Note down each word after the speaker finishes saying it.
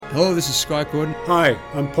Hello, this is Scott Gordon. Hi,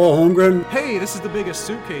 I'm Paul Holmgren. Hey, this is the biggest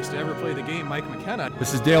suitcase to ever play the game, Mike McKenna.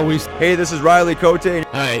 This is Dale Weiss. Hey, this is Riley Cote.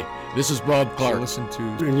 Hi, this is Bob Clark.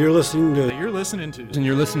 And you're listening to You're listening to And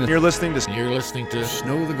you're listening to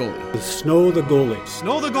Snow the Goalie. Snow the Goalie.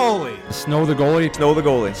 Snow the Goalie. Snow the Goalie. Snow the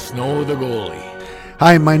Goalie. Snow the Goalie.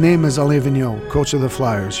 Hi, my name is Alain Vigneault, coach of the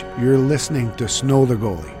Flyers. You're listening to Snow the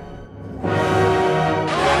Goalie.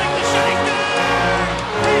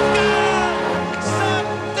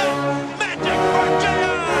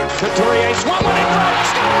 Couturier swung on it,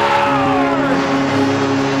 scores!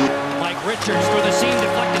 Mike Richards for the seam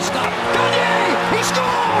deflected stop. Gagne, he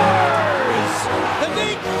scores!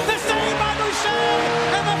 The save by Boucher,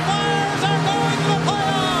 and the Flyers are going to the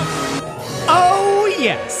playoffs! Oh,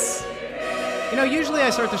 yes. You know, usually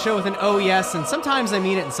I start the show with an oh, yes, and sometimes I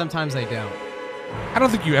mean it and sometimes I don't. I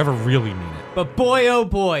don't think you ever really mean it. But boy, oh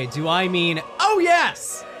boy, do I mean oh,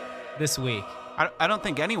 yes, this week. I don't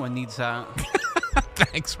think anyone needs that.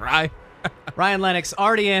 Thanks, Ryan. Ryan Lennox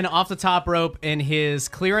already in off the top rope in his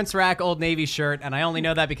clearance rack Old Navy shirt, and I only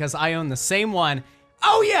know that because I own the same one.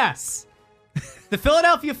 Oh, yes! The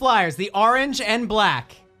Philadelphia Flyers, the orange and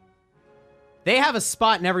black, they have a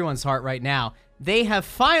spot in everyone's heart right now. They have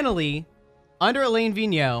finally, under Alain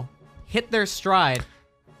Vigneault, hit their stride.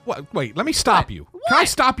 Wait, let me stop you. Can I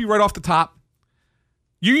stop you right off the top?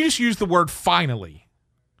 You just used the word finally.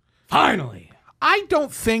 Finally. I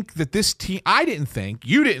don't think that this team,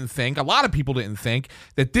 you didn't think, a lot of people didn't think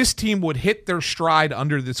that this team would hit their stride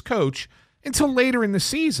under this coach until later in the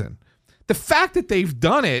season. The fact that they've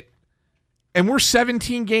done it, and we're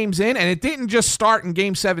 17 games in, and it didn't just start in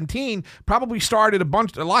game 17, probably started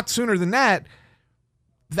a lot sooner than that,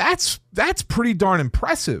 that's pretty darn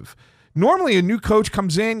impressive. Normally a new coach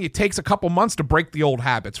comes in, it takes a couple months to break the old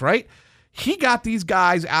habits, right? He got these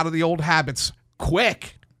guys out of the old habits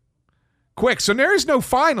quick. So there is no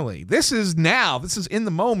finally. This is now. This is in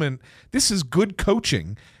the moment. This is good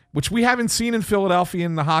coaching, which we haven't seen in Philadelphia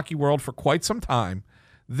in the hockey world for quite some time.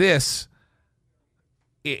 This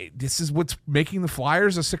is what's making the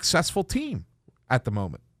Flyers a successful team at the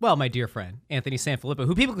moment. Well, my dear friend, Anthony Sanfilippo,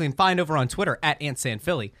 who people can find over on Twitter at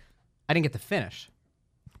AntSanPhilly, I didn't get to finish.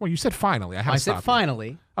 Well, you said finally. I said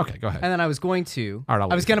finally. Okay, go ahead. And then I was going to. All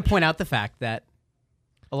right, I was going to point out the fact that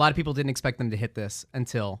a lot of people didn't expect them to hit this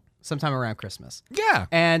until sometime around Christmas. Yeah.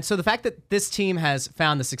 And so the fact that this team has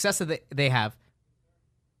found the success that they have,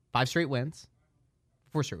 4 straight wins.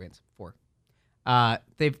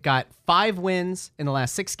 They've got 5 wins in the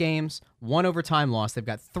last 6 games, 1 overtime loss. They've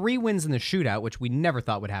got 3 wins in the shootout, which we never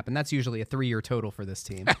thought would happen. That's usually a 3-year total for this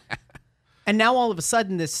team. And now all of a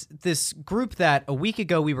sudden, this group that a week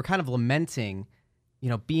ago we were kind of lamenting,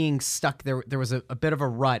 being stuck, there was a bit of a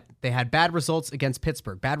rut. They had bad results against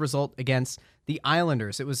Pittsburgh, bad result against the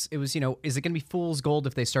Islanders. It was is it going to be fool's gold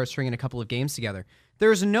if they start stringing a couple of games together?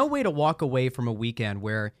 There's no way to walk away from a weekend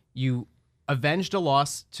where you avenged a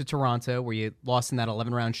loss to Toronto, where you lost in that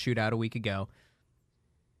 11-round shootout a week ago.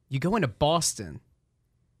 You go into Boston,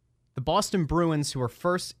 the Boston Bruins, who are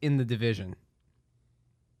first in the division,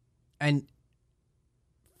 and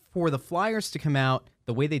for the Flyers to come out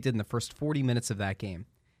the way they did in the first 40 minutes of that game,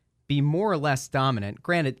 be more or less dominant.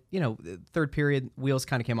 Granted, third period, wheels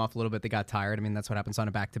kind of came off a little bit. They got tired. I mean, that's what happens on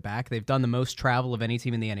a back-to-back. They've done the most travel of any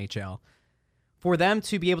team in the NHL. For them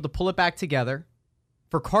to be able to pull it back together,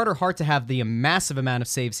 for Carter Hart to have the massive amount of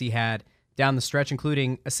saves he had down the stretch,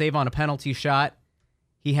 including a save on a penalty shot.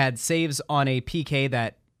 He had saves on a PK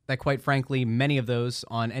that quite frankly, many of those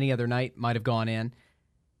on any other night might have gone in.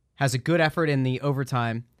 Has a good effort in the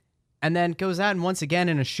overtime, and then goes out and once again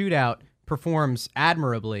in a shootout performs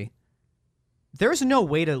admirably. There's no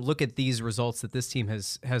way to look at these results that this team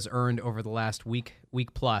has earned over the last week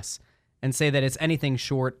plus and say that it's anything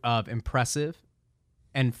short of impressive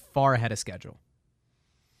and far ahead of schedule.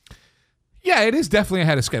 Yeah, it is definitely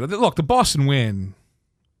ahead of schedule. Look, the Boston win,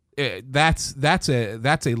 that's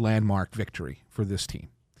a landmark victory for this team.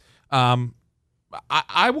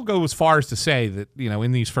 I will go as far as to say that,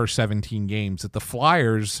 in these first 17 games, that the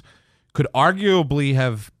Flyers could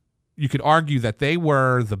arguably you could argue that they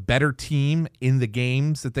were the better team in the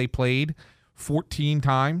games that they played 14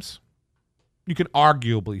 times. You could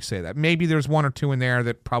arguably say that. Maybe there's 1 or 2 in there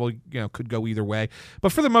that probably, could go either way.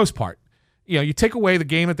 But for the most part, you take away the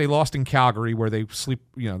game that they lost in Calgary where they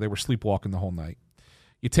were sleepwalking the whole night.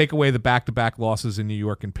 You take away the back-to-back losses in New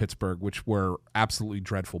York and Pittsburgh, which were absolutely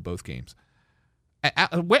dreadful, both games.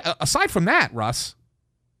 Aside from that, Russ,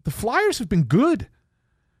 the Flyers have been good.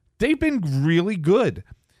 They've been really good.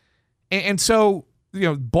 And so,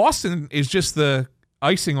 Boston is just the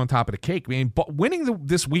icing on top of the cake. I mean, winning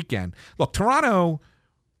this weekend. Look, Toronto,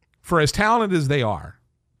 for as talented as they are,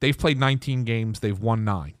 They've played 19 games. They've won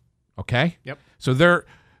 9. Okay? Yep. So they're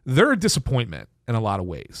a disappointment in a lot of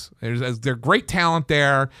ways. They're great talent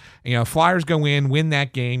there. You know, Flyers go in, win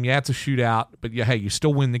that game. Yeah, it's a shootout, but hey, you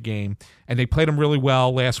still win the game. And they played them really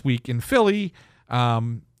well last week in Philly,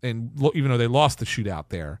 and even though they lost the shootout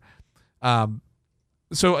there.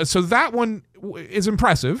 So that one is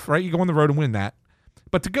impressive, right? You go on the road and win that.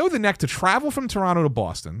 But to go to travel from Toronto to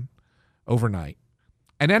Boston overnight,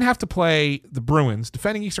 and then have to play the Bruins,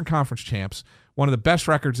 defending Eastern Conference champs, one of the best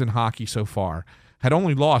records in hockey so far, had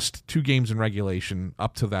only lost 2 games in regulation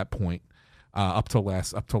up to that point, up till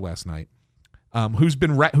last night.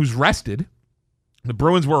 Who's rested? The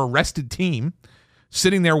Bruins were a rested team,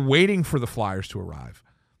 sitting there waiting for the Flyers to arrive.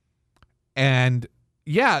 And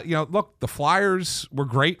yeah, you know, look, the Flyers were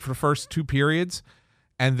great for the first 2 periods,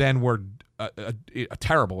 and then were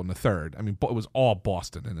terrible in the third. I mean, it was all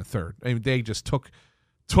Boston in the third. I mean, they just took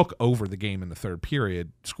over the game in the third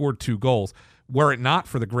period, scored 2 goals. Were it not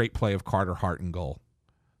for the great play of Carter Hart in goal,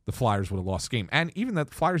 the Flyers would have lost the game. And even that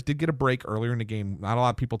the Flyers did get a break earlier in the game. Not a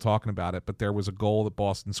lot of people talking about it, but there was a goal that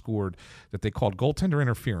Boston scored that they called goaltender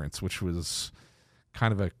interference, which was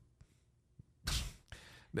kind of a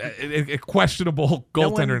questionable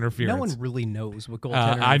goaltender interference. No one really knows what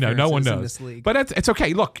goaltender I know, no one is knows. in this league. But it's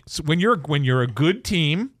okay. Look, so when you're a good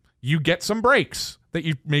team, you get some breaks that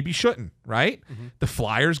you maybe shouldn't, right? Mm-hmm. The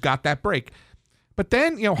Flyers got that break. But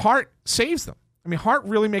then, you know, Hart saves them. I mean, Hart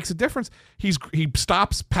really makes a difference. He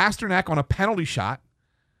stops Pasternak on a penalty shot,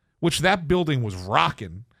 which that building was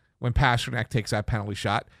rocking when Pasternak takes that penalty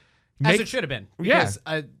shot. As it should have been. Because,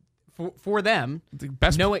 for them, the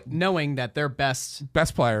best, knowing that their best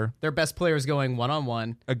player is going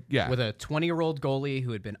one-on-one with a 20-year-old goalie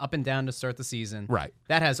who had been up and down to start the season. Right.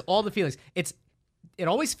 That has all the feelings. It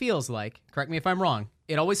always feels like, correct me if I'm wrong,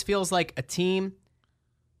 it always feels like a team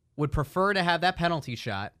would prefer to have that penalty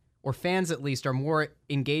shot, or fans at least are more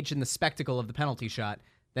engaged in the spectacle of the penalty shot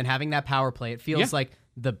than having that power play. It feels like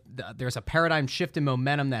there's a paradigm shift in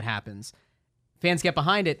momentum that happens. Fans get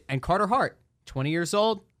behind it, and Carter Hart, 20 years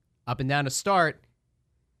old, up and down to start.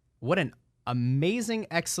 What an amazing,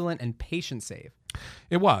 excellent, and patient save.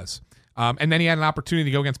 It was. And then he had an opportunity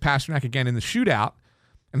to go against Pasternak again in the shootout.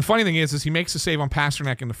 And the funny thing is he makes a save on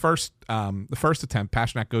Pasternak in the first attempt.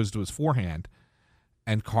 Pasternak goes to his forehand,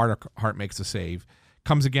 and Carter Hart makes a save.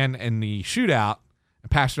 Comes again in the shootout, and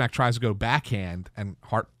Pasternak tries to go backhand, and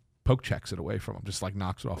Hart poke checks it away from him, just like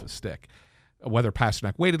knocks it off his stick. Whether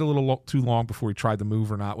Pasternak waited a little too long before he tried the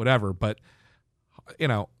move or not, whatever. But, you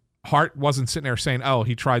know, Hart wasn't sitting there saying, oh,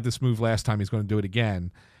 he tried this move last time, he's going to do it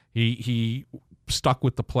again. He stuck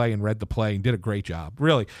with the play and read the play and did a great job,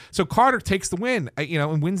 really. So Carter takes the win,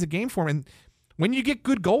 and wins the game for him. And when you get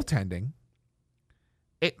good goaltending,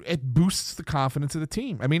 it boosts the confidence of the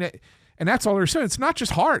team. I mean, and that's all they're saying. It's not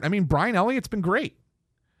just Hart. I mean, Brian Elliott's been great.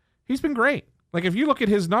 He's been great. Like, if you look at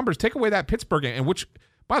his numbers, take away that Pittsburgh game, in which,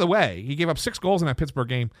 by the way, he gave up 6 goals in that Pittsburgh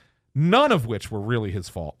game, none of which were really his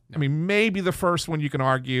fault. I mean, maybe the first one you can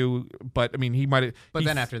argue, but I mean, he might have. But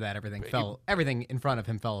then after that, everything in front of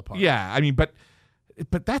him fell apart. Yeah, I mean, but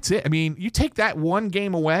that's it. I mean, you take that one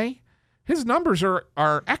game away, his numbers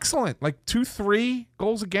are excellent. Like 2-3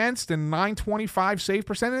 goals against and .925 save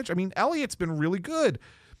percentage. I mean, Elliott's been really good.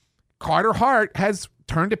 Carter Hart has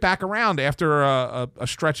turned it back around after a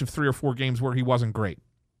stretch of 3 or 4 games where he wasn't great.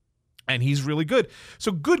 And he's really good.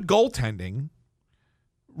 So good goaltending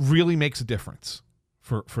really makes a difference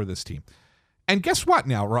for this team. And guess what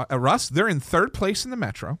now, Russ? They're in 3rd place in the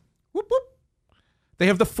Metro. Whoop, whoop. They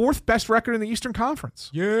have the 4th best record in the Eastern Conference.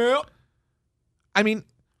 Yeah. I mean...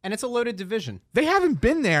 And it's a loaded division. They haven't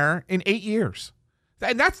been there in 8 years.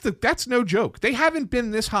 And that's no joke. They haven't been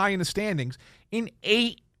this high in the standings in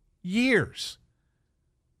 8 years.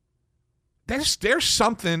 There's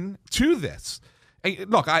something to this. Hey,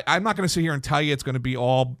 look, I'm not going to sit here and tell you it's going to be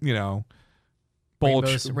all,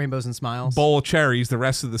 rainbows and smiles, bowl of cherries the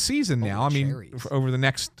rest of the season now. I mean, over the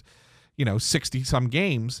next, 60-some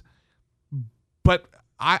games. But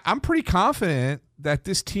I'm pretty confident that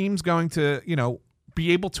this team's going to,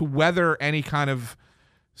 be able to weather any kind of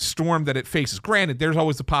storm that it faces. Granted, there's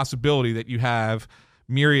always the possibility that you have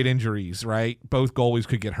myriad injuries, right? Both goalies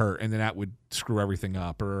could get hurt, and then that would screw everything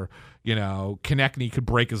up. Or, Konechny could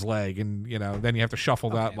break his leg, and, then you have to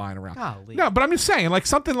shuffle that line around. Golly. No, but I'm just saying, like,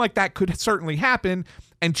 something like that could certainly happen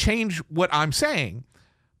and change what I'm saying.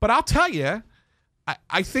 But I'll tell you,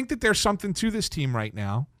 I think that there's something to this team right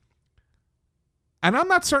now, and I'm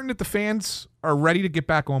not certain that the fans are ready to get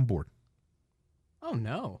back on board. Oh,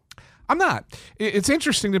 no. I'm not. It's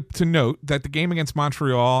interesting to note that the game against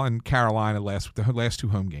Montreal and Carolina the last 2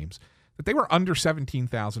 home games, that they were under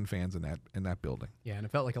 17,000 fans in that building. Yeah, and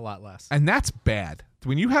it felt like a lot less. And that's bad.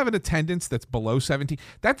 When you have an attendance that's below 17,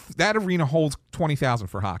 that arena holds 20,000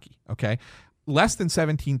 for hockey, okay? Less than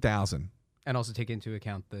 17,000. And also take into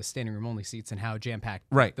account the standing room only seats and how jam-packed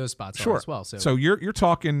those spots sure. are as well. So you're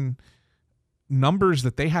talking numbers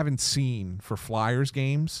that they haven't seen for Flyers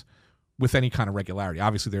games with any kind of regularity.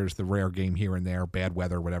 Obviously, there's the rare game here and there, bad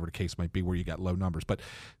weather, whatever the case might be, where you got low numbers. But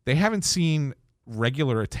they haven't seen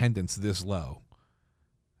regular attendance this low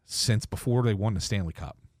since before they won the Stanley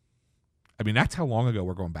Cup. I mean, that's how long ago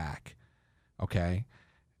we're going back. Okay,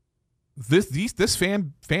 this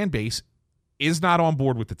fan base is not on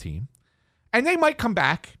board with the team, and they might come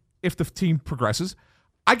back if the team progresses.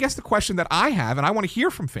 I guess the question that I have, and I want to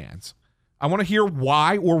hear from fans, I want to hear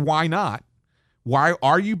why or why not. Why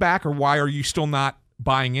are you back, or why are you still not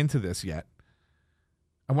buying into this yet?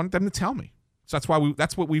 I want them to tell me. So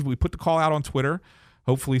that's what we put the call out on Twitter.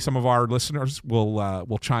 Hopefully some of our listeners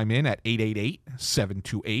will chime in at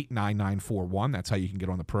 888-728-9941. That's how you can get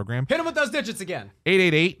on the program. Hit them with those digits again.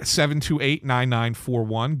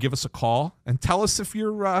 888-728-9941. Give us a call and tell us if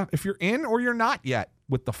you're in or you're not yet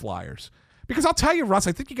with the Flyers. Because I'll tell you, Russ,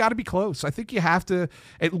 I think you got to be close. I think you have to,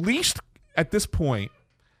 at least at this point,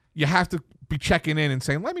 you have to be checking in and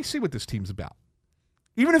saying, let me see what this team's about.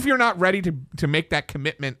 Even if you're not ready to make that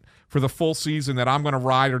commitment for the full season that I'm going to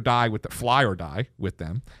ride or die with fly or die with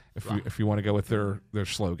them, if you want to go with their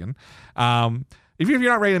slogan. Even if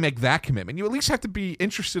you're not ready to make that commitment, you at least have to be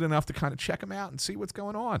interested enough to kind of check them out and see what's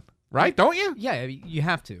going on, right? Don't you? Yeah, you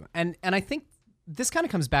have to. And I think this kind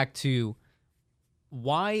of comes back to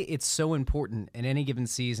why it's so important in any given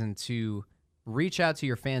season to reach out to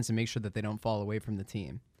your fans and make sure that they don't fall away from the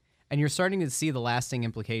team. And you're starting to see the lasting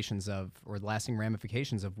implications or the lasting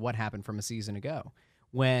ramifications of what happened from a season ago.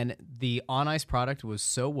 When the on-ice product was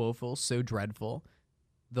so woeful, so dreadful,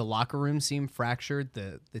 the locker room seemed fractured,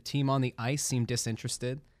 the team on the ice seemed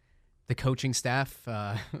disinterested, the coaching staff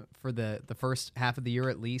for the first half of the year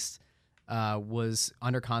at least was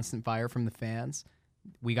under constant fire from the fans.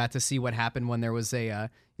 We got to see what happened when there was a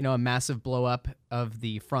massive blow-up of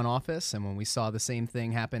the front office, and when we saw the same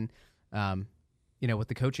thing happen with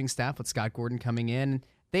the coaching staff, with Scott Gordon coming in.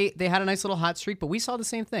 They had a nice little hot streak, but we saw the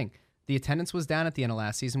same thing. The attendance was down at the end of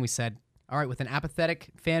last season. We said, all right, with an apathetic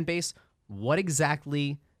fan base, what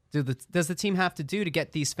exactly does the team have to do to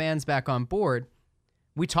get these fans back on board?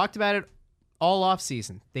 We talked about it all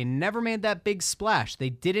offseason. They never made that big splash. They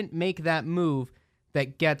didn't make that move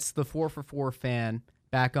that gets the 4-for-4 fan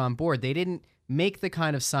back on board. They didn't make the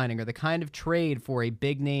kind of signing or the kind of trade for a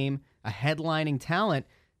big name, a headlining talent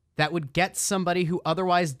that would get somebody who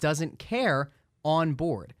otherwise doesn't care on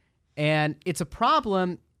board. And it's a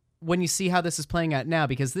problem when you see how this is playing out now,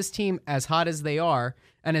 because this team, as hot as they are,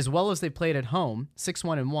 and as well as they played at home,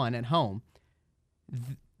 6-1-1 at home,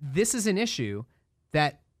 this is an issue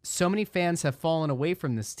that so many fans have fallen away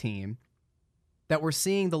from this team that we're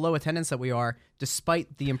seeing the low attendance that we are,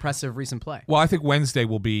 despite the impressive recent play. Well, I think Wednesday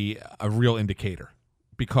will be a real indicator,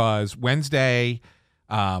 because Wednesday,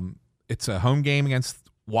 it's a home game against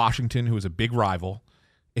Washington, who is a big rival.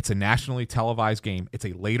 It's a nationally televised game. It's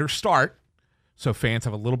a later start, so fans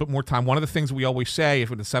have a little bit more time. One of the things we always say, if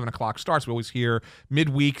when the 7 o'clock starts, we always hear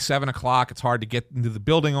midweek, 7 o'clock, it's hard to get into the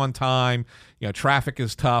building on time. Traffic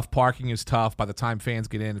is tough. Parking is tough. By the time fans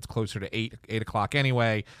get in, it's closer to 8 o'clock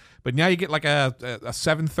anyway. But now you get like a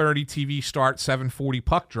 7:30 TV start, 7:40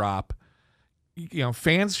 puck drop.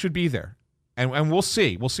 Fans should be there. And we'll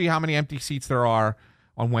see. We'll see how many empty seats there are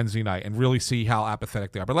on Wednesday night and really see how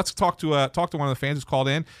apathetic they are. But let's talk to one of the fans who's called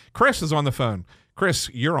in. Chris is on the phone. Chris,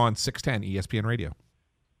 you're on 610 ESPN Radio.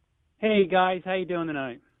 Hey, guys. How you doing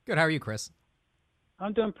tonight? Good. How are you, Chris?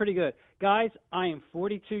 I'm doing pretty good. Guys, I am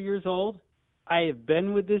 42 years old. I have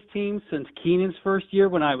been with this team since Keenan's first year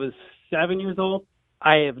when I was 7 years old.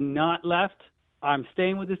 I have not left. I'm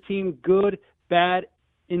staying with this team, good, bad,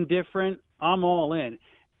 indifferent. I'm all in.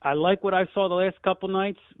 I like what I saw the last couple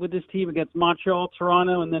nights with this team against Montreal,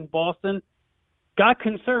 Toronto, and then Boston. Got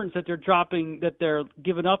concerns that they're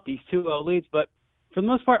giving up these 2-0 leads, but for the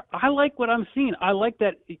most part, I like what I'm seeing. I like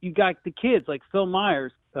that you got the kids like Phil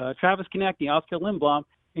Myers, Travis Konecny, Oscar Lindblom,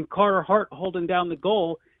 and Carter Hart holding down the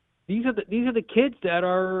goal. These are the kids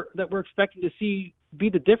that we're expecting to see be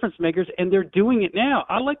the difference makers, and they're doing it now.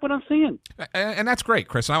 I like what I'm seeing. And that's great,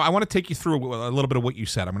 Chris. And I want to take you through a little bit of what you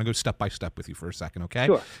said. I'm going to go step by step with you for a second, okay?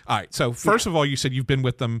 Sure. All right. So first of all, you said you've been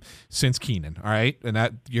with them since Keenan, all right? And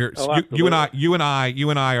that you and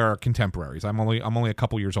I are contemporaries. I'm only a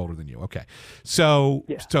couple years older than you. Okay. So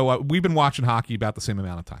we've been watching hockey about the same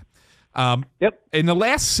amount of time. Yep. In the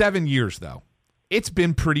last 7 years, though, it's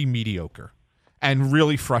been pretty mediocre. and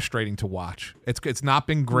really frustrating to watch. It's not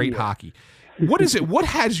been great hockey. What is it? What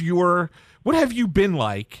have you been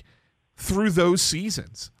like through those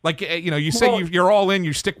seasons? Like, you say you're all in,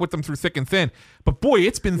 you stick with them through thick and thin, but boy,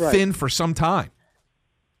 it's been thin for some time.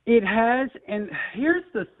 It has, and here's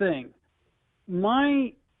the thing.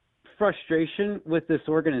 My frustration with this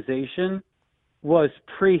organization was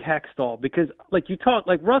pre-Hextall, because like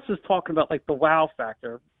Russ was talking about like the wow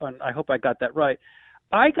factor, and I hope I got that right.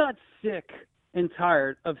 I got sick and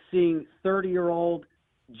tired of seeing 30-year-old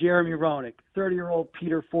Jeremy Roenick, 30-year-old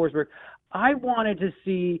Peter Forsberg. I wanted to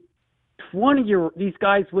see these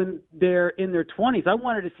guys when they're in their 20s. I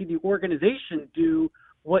wanted to see the organization do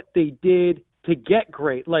what they did to get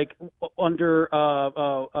great, like under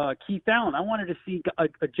Keith Allen. I wanted to see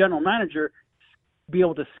a general manager be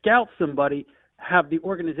able to scout somebody, have the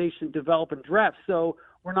organization develop and draft. So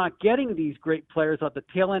we're not getting these great players at the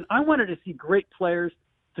tail end. I wanted to see great players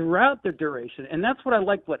throughout their duration, and that's what I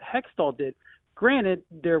liked what Hextall did. Granted,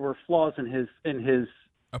 there were flaws in his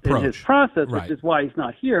approach, in his process, right, which is why he's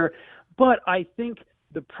not here. But I think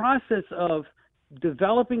the process of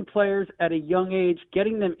developing players at a young age,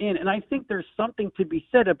 getting them in, and I think there's something to be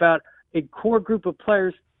said about a core group of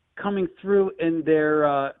players coming through in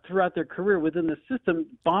their throughout their career within the system,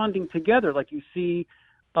 bonding together, like you see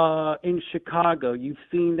in Chicago. You've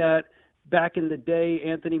seen that back in the day,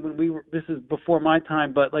 Anthony, when this is before my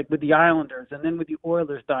time, but like with the Islanders and then with the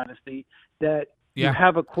Oilers dynasty, that you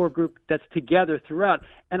have a core group that's together throughout.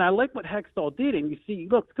 And I like what Hextall did. And you see,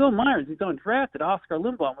 look, Phil Myers, he's undrafted. Oscar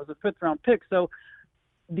Lindblom was a fifth-round pick. So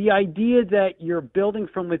the idea that you're building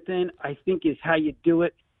from within, I think, is how you do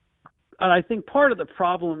it. And I think part of the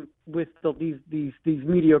problem with these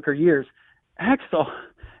mediocre years, Hextall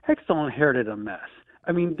inherited a mess.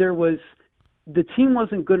 I mean, the team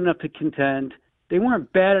wasn't good enough to contend. They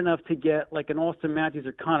weren't bad enough to get like an Austin Matthews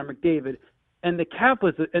or Connor McDavid, and the cap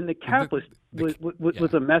was a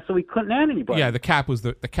mess, so we couldn't add anybody. Yeah, the cap was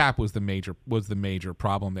the major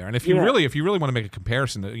problem there. And if you really want to make a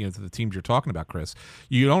comparison to the teams you're talking about, Chris,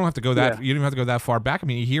 you don't have to go that you don't have to go that far back. I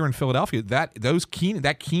mean, here in Philadelphia, that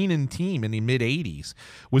Keenan team in the mid '80s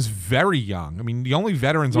was very young. I mean, the only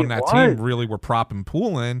veterans on that team really were Prop and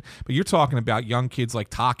Poulin, but you're talking about young kids like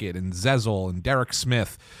Tocchet and Zezel and Derek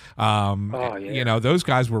Smith. Those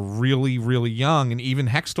guys were really, really young. And even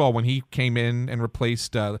Hextall, when he came in and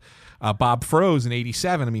replaced Bob Froese in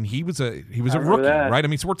 '87. I mean, he was a rookie, right? I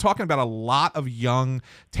mean, so we're talking about a lot of young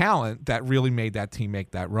talent that really made that team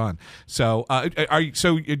make that run. So,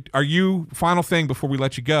 are you? Final thing before we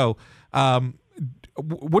let you go.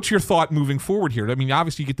 What's your thought moving forward here? I mean,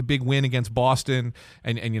 obviously you get the big win against Boston,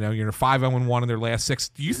 and you're 5-0-1 in their last 6.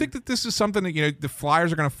 Do you think that this is something that the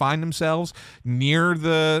Flyers are going to find themselves near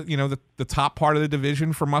the top part of the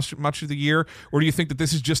division for much of the year, or do you think that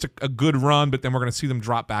this is just a good run, but then we're going to see them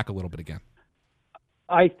drop back a little bit again?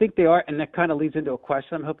 I think they are, and that kind of leads into a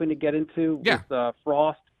question I'm hoping to get into with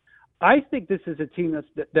Frost. I think this is a team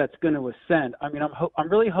that's going to ascend. I mean, I'm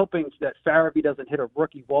really hoping that Farabee doesn't hit a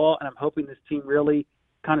rookie wall, and I'm hoping this team really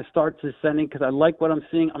kind of starts ascending because I like what I'm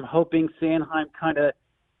seeing. I'm hoping Sanheim kind of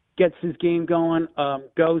gets his game going.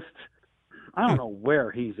 Ghost, I don't know where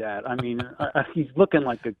he's at. I mean, he's looking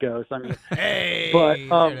like a ghost. I mean,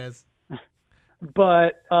 there it is.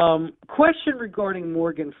 But question regarding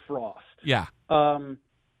Morgan Frost. Yeah.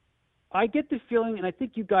 I get the feeling, and I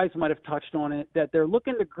think you guys might have touched on it, that they're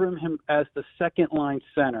looking to groom him as the second-line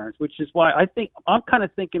center, which is why I'm kind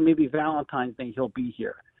of thinking maybe Valentine's Day he'll be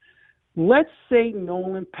here. Let's say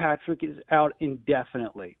Nolan Patrick is out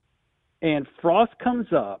indefinitely, and Frost comes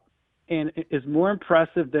up and is more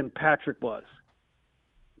impressive than Patrick was.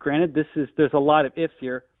 Granted, there's a lot of ifs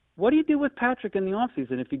here. What do you do with Patrick in the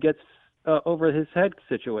offseason if he gets over his head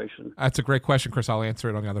situation? That's a great question, Chris. I'll answer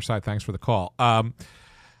it on the other side. Thanks for the call.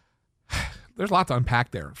 There's a lot to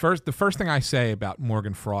unpack there. The first thing I say about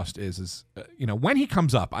Morgan Frost is when he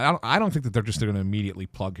comes up, I don't think that they're just going to immediately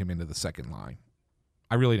plug him into the second line.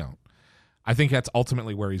 I really don't. I think that's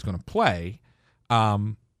ultimately where he's going to play,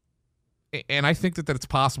 and I think that it's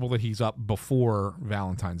possible that he's up before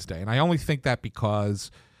Valentine's Day. And I only think that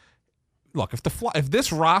because, look, if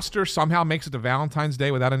this roster somehow makes it to Valentine's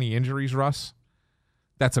Day without any injuries, Russ,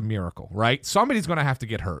 that's a miracle, right? Somebody's going to have to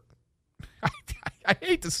get hurt. I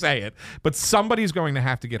hate to say it, but somebody's going to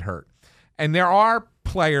have to get hurt. And there are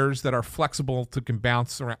players that are flexible to can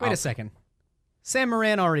bounce around. Wait a second. Sam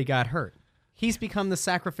Morin already got hurt. He's become the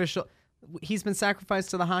sacrificial. He's been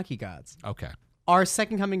sacrificed to the hockey gods. Okay. Our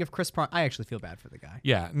second coming of Chris Pronger. I actually feel bad for the guy.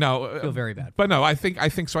 Yeah, no. I feel very bad. But no, I think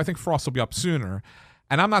so. I think Frost will be up sooner.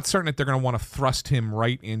 And I'm not certain that they're going to want to thrust him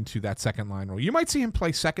right into that second line role. You might see him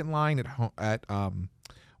play second line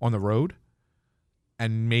on the road.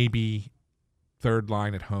 and maybe third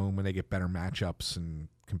line at home when they get better matchups and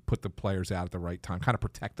can put the players out at the right time, kind of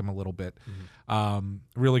protect them a little bit,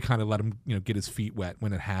 really kind of let him get his feet wet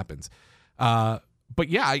when it happens. But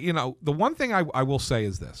yeah, the one thing I will say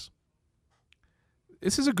is this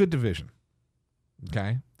is a good division.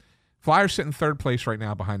 Okay. Flyers sit in third place right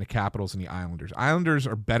now behind the Capitals and the Islanders. Islanders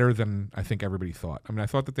are better than I think everybody thought. I mean, I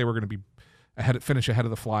thought that they were going to be finish ahead of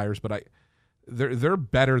the Flyers, but they're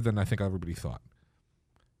better than I think everybody thought.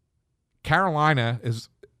 Carolina is,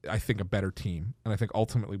 I think, a better team, and I think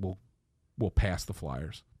ultimately will pass the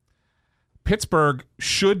Flyers. Pittsburgh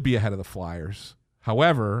should be ahead of the Flyers.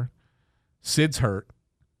 However, Sid's hurt,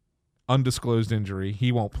 undisclosed injury.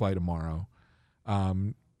 He won't play tomorrow.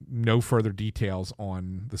 No further details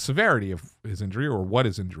on the severity of his injury or what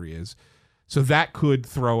his injury is. So that could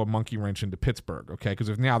throw a monkey wrench into Pittsburgh, okay? Because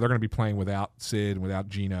if now they're going to be playing without Sid and without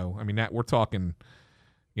Gino. I mean, we're talking,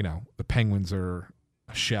 the Penguins are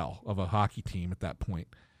a shell of a hockey team at that point.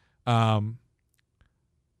 But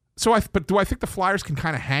do I think the Flyers can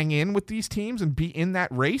kind of hang in with these teams and be in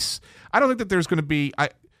that race? I don't think that there's going to be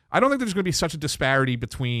I don't think there's going to be such a disparity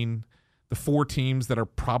between the four teams that are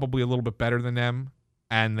probably a little bit better than them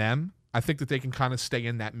and them. I think that they can kind of stay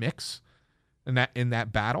in that mix and in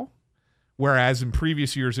that battle. Whereas in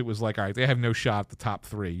previous years it was like, all right, they have no shot at the top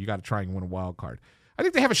three. You got to try and win a wild card. I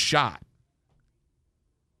think they have a shot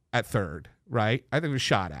at third, right? I think there's a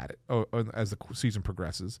shot at it as the season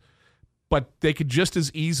progresses. But they could just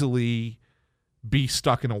as easily be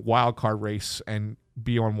stuck in a wild card race and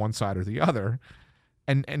be on one side or the other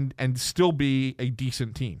and still be a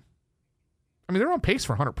decent team. I mean, they're on pace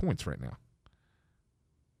for 100 points right now.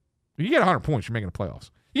 If you get 100 points, you're making the playoffs.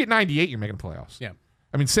 You get 98, you're making the playoffs. Yeah.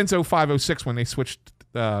 I mean, since 05-06 when they switched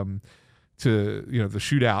to the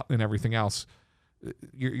shootout and everything else,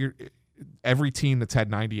 you're every team that's had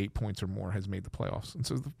 98 points or more has made the playoffs. And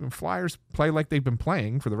so the Flyers play like they've been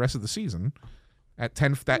playing for the rest of the season at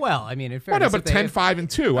 10. Well, I mean, in fairness, but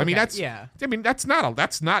 10-5-2. Okay, I mean, that's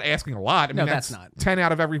not asking a lot. I mean, that's not 10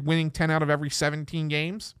 out of every 17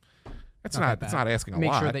 games. That's not asking a lot.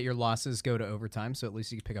 Make sure that your losses go to overtime, so at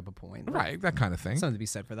least you can pick up a point. Right, that kind of thing. Something to be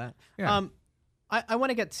said for that. Yeah. I want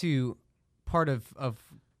to get to part of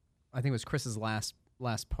I think it was Chris's last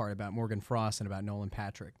part about Morgan Frost and about Nolan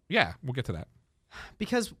Patrick. Yeah, we'll get to that.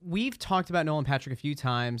 Because we've talked about Nolan Patrick a few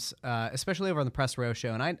times, especially over on the Press Row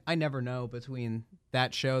show, and I never know between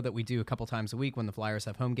that show that we do a couple times a week when the Flyers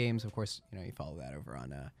have home games. Of course, you follow that over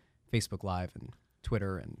on Facebook Live and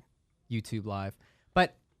Twitter and YouTube Live.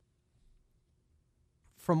 But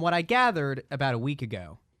from what I gathered about a week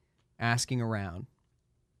ago, asking around,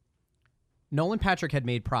 Nolan Patrick had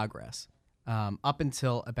made progress up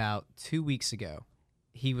until about 2 weeks ago.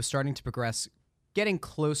 He was starting to progress, getting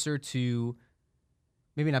closer to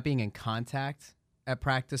maybe not being in contact at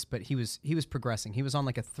practice, but he was progressing. He was on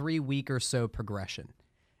like a 3-week or so progression.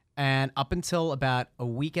 And up until about a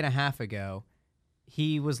week and a half ago,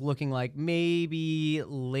 he was looking like maybe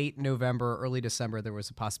late November, early December, there was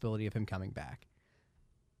a possibility of him coming back.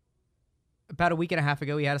 About a week and a half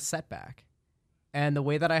ago, he had a setback. And the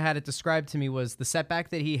way that I had it described to me was the setback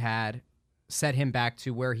that he had set him back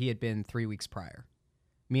to where he had been 3 weeks prior,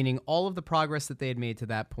 meaning all of the progress that they had made to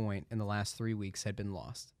that point in the last 3 weeks had been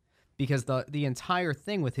lost. Because the entire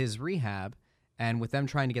thing with his rehab and with them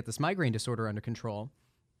trying to get this migraine disorder under control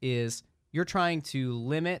is you're trying to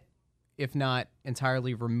limit, if not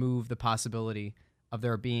entirely remove, the possibility of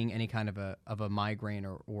there being any kind of a migraine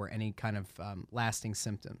or any kind of lasting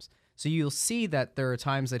symptoms. So you'll see that there are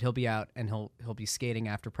times that he'll be out and he'll be skating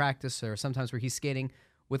after practice, or sometimes where he's skating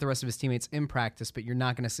with the rest of his teammates in practice, but you're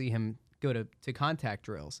not going to see him go to contact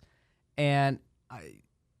drills. And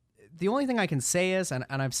the only thing I can say is, and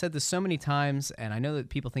I've said this so many times, and I know that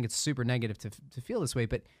people think it's super negative to feel this way,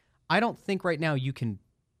 but I don't think right now you can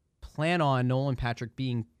plan on Nolan Patrick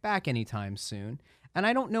being back anytime soon. And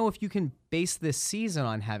I don't know if you can base this season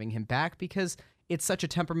on having him back because it's such a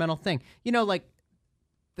temperamental thing.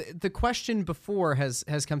 The question before has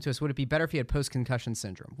come to us, would it be better if he had post-concussion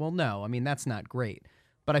syndrome? Well, no. I mean, that's not great.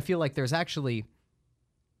 But I feel like there's actually,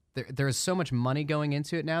 there's so much money going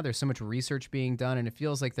into it now. There's so much research being done, and it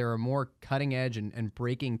feels like there are more cutting-edge and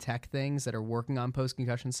breaking tech things that are working on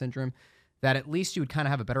post-concussion syndrome that at least you would kind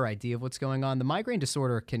of have a better idea of what's going on. The migraine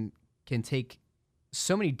disorder can take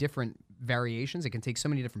so many different variations. It can take so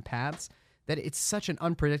many different paths that it's such an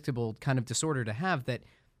unpredictable kind of disorder to have that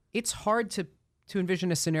it's hard to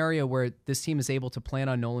envision a scenario where this team is able to plan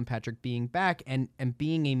on Nolan Patrick being back and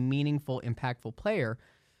being a meaningful, impactful player.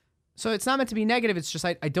 So it's not meant to be negative. It's just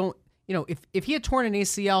I don't, if he had torn an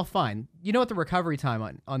ACL, fine. You know what the recovery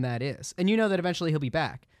time on that is. And you know that eventually he'll be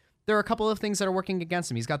back. there are a couple of things that are working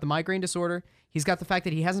against him. He's got the migraine disorder. He's got the fact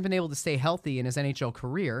that he hasn't been able to stay healthy in his NHL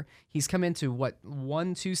career. He's come into,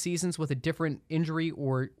 1-2 seasons with a different injury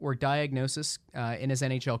or diagnosis in his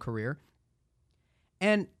NHL career.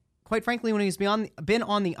 And quite frankly, when he's been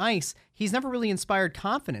on the ice, he's never really inspired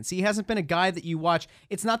confidence. He hasn't been a guy that you watch.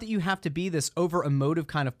 It's not that you have to be this over-emotive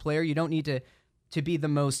kind of player. You don't need to be the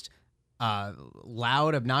most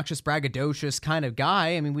loud, obnoxious, braggadocious kind of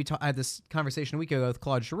guy. I mean, I had this conversation a week ago with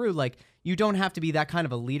Claude Giroux. Like, you don't have to be that kind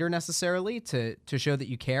of a leader necessarily to show that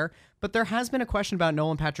you care. But there has been a question about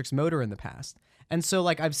Nolan Patrick's motor in the past. And so,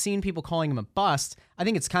 like, I've seen people calling him a bust. I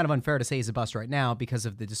think it's kind of unfair to say he's a bust right now because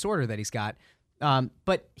of the disorder that he's got.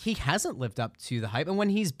 But he hasn't lived up to the hype. And when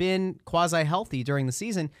he's been quasi-healthy during the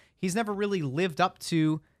season, he's never really lived up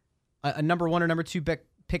to a number 1 or number 2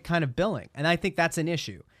 pick kind of billing. And I think that's an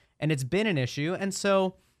issue. And it's been an issue. And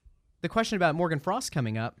so the question about Morgan Frost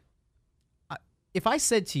coming up, if I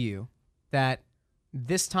said to you that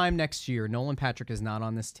this time next year, Nolan Patrick is not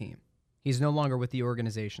on this team, he's no longer with the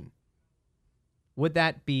organization, would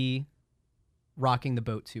that be rocking the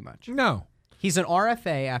boat too much? No. He's an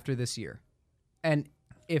RFA after this year. And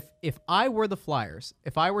if I were the Flyers,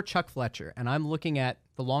 if I were Chuck Fletcher, and I'm looking at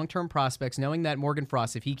the long-term prospects, knowing that Morgan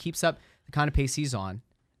Frost, if he keeps up the kind of pace he's on,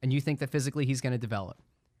 and you think that physically he's going to develop,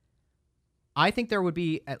 I think there would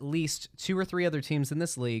be at least 2 or 3 other teams in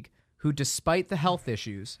this league who, despite the health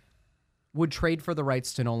issues, would trade for the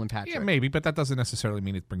rights to Nolan Patrick. Yeah, maybe, but that doesn't necessarily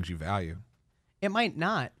mean it brings you value. It might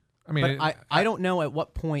not. I mean, but I don't know at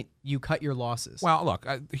what point you cut your losses. Well, look,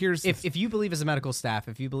 here's if you believe as a medical staff,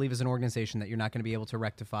 if you believe as an organization that you're not going to be able to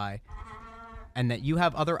rectify, and that you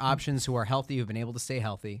have other options who are healthy, who've been able to stay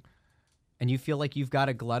healthy, and you feel like you've got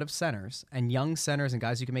a glut of centers and young centers and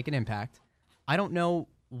guys who can make an impact, I don't know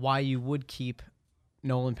why you would keep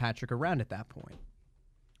Nolan Patrick around at that point.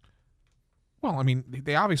 Well, I mean,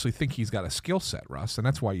 they obviously think he's got a skill set, Russ, and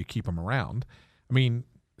that's why you keep him around. I mean,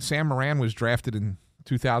 Sam Moran was drafted in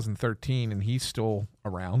 2013, and he's still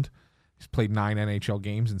around. He's played 9 NHL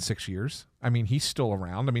games in 6 years. I mean, he's still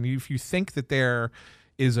around. I mean, if you think that there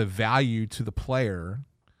is a value to the player,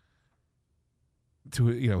 to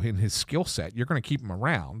in his skill set, you're going to keep him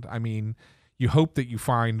around. I mean, you hope that you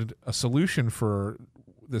find a solution for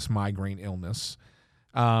this migraine illness,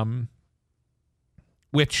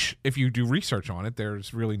 which, if you do research on it,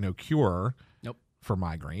 there's really no cure for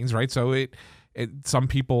migraines, right? So some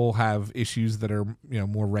people have issues that are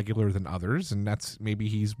more regular than others, and maybe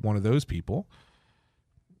he's one of those people,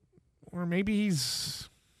 or maybe it's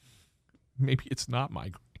not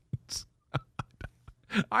migraines.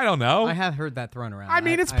 I don't know. I have heard that thrown around. I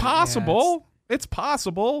mean, it's possible. It's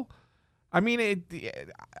possible. I mean,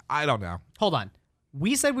 I don't know. Hold on.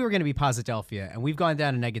 We said we were going to be Posidelphia, and we've gone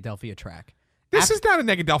down a Negadelphia track. This is not a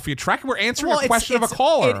Negadelphia track. We're answering a question of a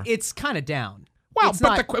caller. It's kind of down. Well,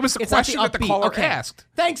 it was the question that the caller asked.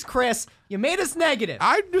 Thanks, Chris. You made us negative.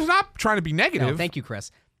 I was not trying to be negative. No, thank you,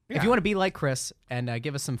 Chris. Yeah. If you want to be like Chris and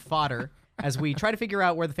give us some fodder as we try to figure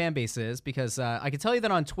out where the fan base is, because I can tell you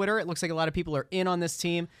that on Twitter, it looks like a lot of people are in on this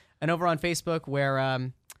team, and over on Facebook, where a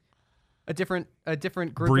different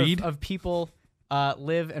group of people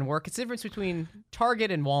live and work. It's the difference between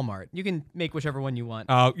Target and Walmart. You can make whichever one you want.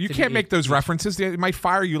 You can't make those references. They might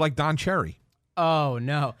fire you like Don Cherry. Oh,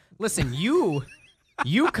 no. Listen, you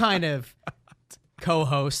kind of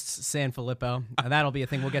co-hosts San Filippo. That'll be a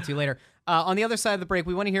thing we'll get to later. On the other side of the break,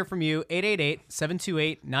 we want to hear from you.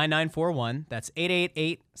 888-728-9941. That's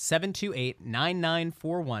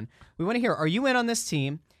 888-728-9941. We want to hear, are you in on this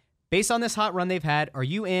team? Based on this hot run they've had, are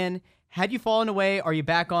you in? Had you fallen away? Are you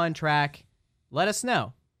back on track? Let us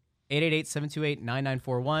know.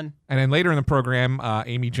 888-728-9941. And then later in the program,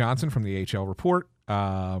 Amy Johnson from the AHL Report,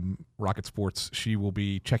 Rocket Sports, she will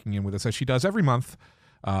be checking in with us as she does every month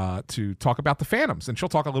to talk about the Phantoms. And she'll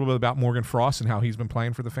talk a little bit about Morgan Frost and how he's been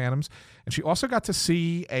playing for the Phantoms. And she also got to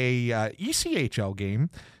see a ECHL game,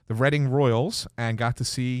 the Reading Royals, and got to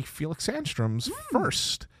see Felix Sandstrom's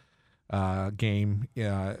first game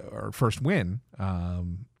or first win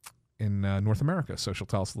in North America. So she'll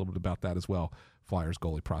tell us a little bit about that as well. Flyers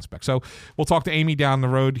goalie prospect. So we'll talk to Amy down the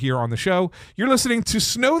road here on the show. You're listening to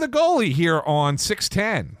Snow the Goalie here on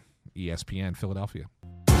 610 ESPN Philadelphia.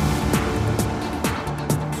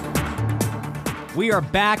 We are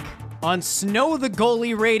back on Snow the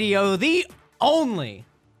Goalie Radio, the only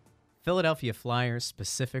Philadelphia Flyers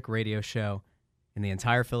specific radio show in the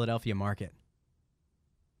entire Philadelphia market.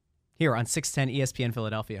 Here on 610 ESPN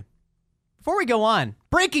Philadelphia. Before we go on,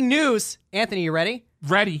 breaking news. Anthony, you ready?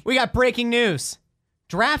 Ready. We got breaking news.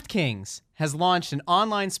 DraftKings has launched an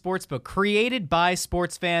online sportsbook created by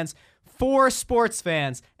sports fans for sports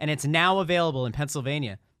fans, and it's now available in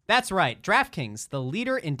Pennsylvania. That's right. DraftKings, the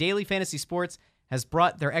leader in daily fantasy sports, has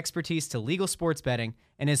brought their expertise to legal sports betting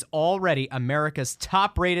and is already America's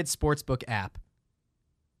top-rated sportsbook app.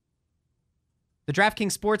 The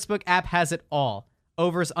DraftKings Sportsbook app has it all.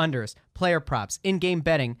 Overs, unders, player props, in-game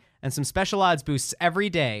betting, and some special odds boosts every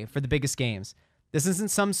day for the biggest games. This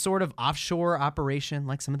isn't some sort of offshore operation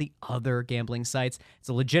like some of the other gambling sites. It's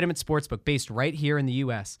a legitimate sportsbook based right here in the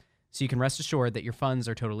U.S., so you can rest assured that your funds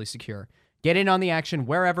are totally secure. Get in on the action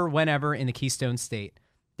wherever, whenever in the Keystone State.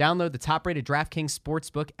 Download the top-rated DraftKings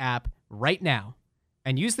Sportsbook app right now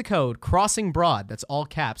and use the code CrossingBroad, that's all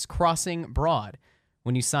caps, CrossingBroad,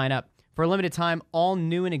 when you sign up. For a limited time, all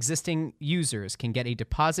new and existing users can get a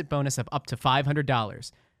deposit bonus of up to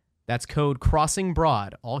 $500. That's code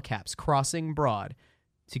CrossingBroad, all caps, CrossingBroad,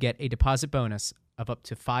 to get a deposit bonus of up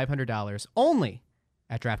to $500 only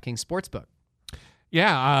at DraftKings Sportsbook.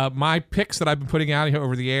 Yeah, my picks that I've been putting out here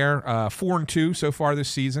over the air, 4-2 so far this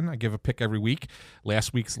season. I give a pick every week.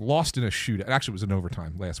 Last week's lost in a shootout. Actually, it was an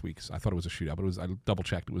overtime last week. I thought it was a shootout, but I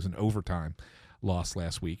double-checked. It was an overtime loss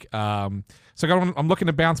last week. So I'm looking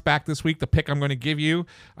to bounce back this week. The pick I'm going to give you,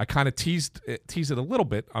 I kind of teased it a little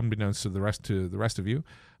bit, unbeknownst to the rest of you.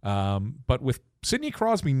 But with Sidney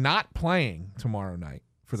Crosby not playing tomorrow night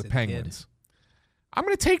for the Penguins, I'm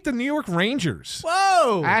going to take the New York Rangers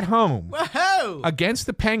at home against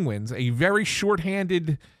the Penguins, a very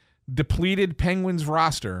shorthanded, depleted Penguins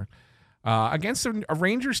roster, against a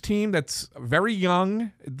Rangers team that's very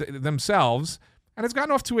young themselves and has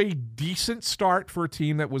gotten off to a decent start for a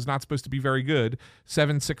team that was not supposed to be very good,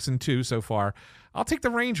 7-6-2 so far. I'll take the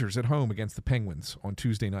Rangers at home against the Penguins on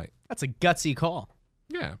Tuesday night. That's a gutsy call.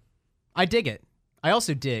 Yeah. I dig it. I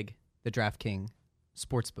also dig the DraftKings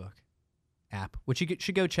Sportsbook app, which you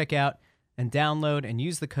should go check out and download and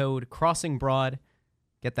use the code CrossingBroad.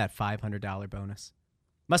 Get that $500 bonus.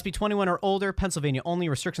 Must be 21 or older. Pennsylvania only.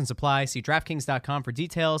 Restrictions apply. See DraftKings.com for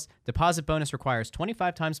details. Deposit bonus requires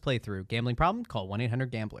 25 times playthrough. Gambling problem? Call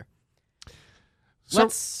 1-800-GAMBLER.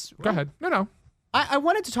 Go ahead. No. I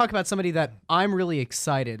wanted to talk about somebody that I'm really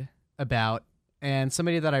excited about, and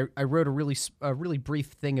somebody that I wrote a really brief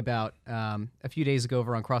thing about a few days ago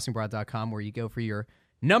over on CrossingBroad.com, where you go for your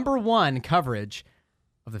number one coverage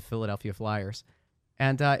of the Philadelphia Flyers.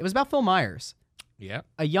 And it was about Phil Myers. Yeah.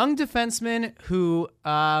 A young defenseman who,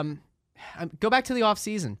 go back to the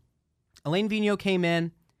offseason. Alain Vigneault came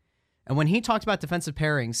in, and when he talked about defensive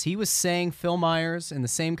pairings, he was saying Phil Myers in the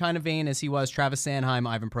same kind of vein as he was Travis Sanheim,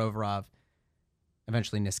 Ivan Provorov,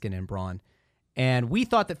 eventually Niskanen and Braun. And we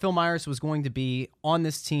thought that Phil Myers was going to be on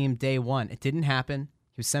this team day one. It didn't happen.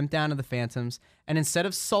 He was sent down to the Phantoms. And instead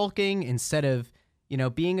of sulking, instead of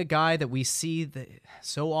being a guy that we see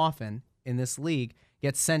so often in this league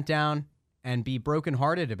gets sent down and be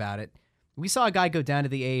brokenhearted about it, we saw a guy go down to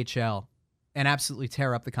the AHL and absolutely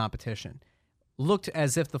tear up the competition. Looked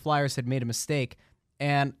as if the Flyers had made a mistake,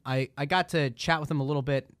 and I got to chat with him a little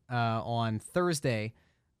bit on Thursday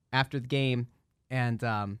after the game and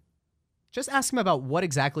just ask him about what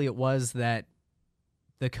exactly it was that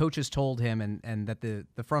the coaches told him and that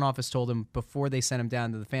the front office told him before they sent him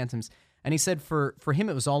down to the Phantoms. And he said for him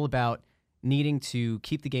it was all about needing to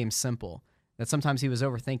keep the game simple, that sometimes he was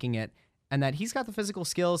overthinking it, and that he's got the physical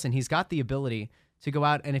skills and he's got the ability to go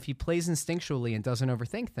out, and if he plays instinctually and doesn't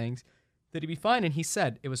overthink things, that he'd be fine. And he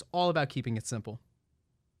said it was all about keeping it simple.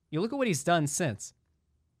 You look at what he's done since.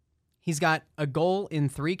 He's got a goal in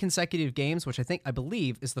 3 consecutive games, which I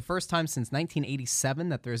believe is the first time since 1987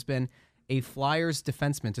 that there's been a Flyers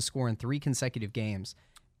defenseman to score in 3 consecutive games.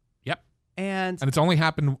 Yep. And it's only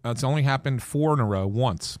happened 4 in a row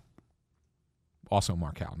once. Also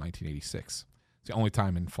Markelle, 1986. It's the only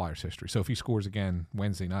time in Flyers history. So if he scores again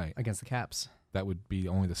Wednesday night against the Caps, that would be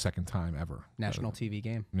only the second time ever. National TV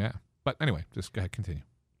game. Yeah. But anyway, just go ahead, continue.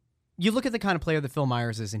 You look at the kind of player that Phil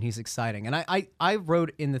Myers is, and he's exciting. And I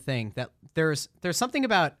wrote in the thing that there's something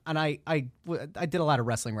about, and I did a lot of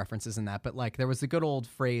wrestling references in that, but like there was the good old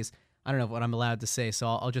phrase, I don't know what I'm allowed to say, so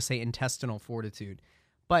I'll just say intestinal fortitude.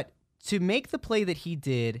 But to make the play that he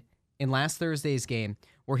did in last Thursday's game,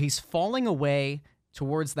 where he's falling away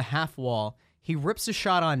towards the half wall, he rips a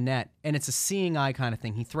shot on net, and it's a seeing eye kind of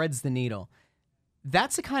thing. He threads the needle.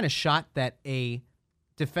 That's the kind of shot that a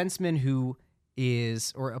defenseman who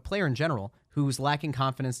is, or a player in general, who's lacking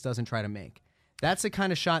confidence doesn't try to make. That's the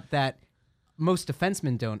kind of shot that most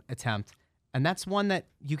defensemen don't attempt, and that's one that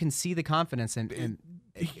you can see the confidence in. And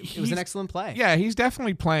it was an excellent play. Yeah, he's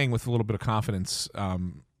definitely playing with a little bit of confidence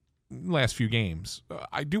last few games.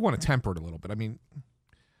 I do want to temper it a little bit. I mean,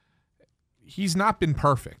 he's not been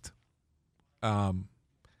perfect.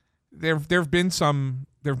 There've been some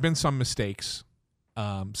mistakes.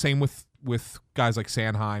 Same with with guys like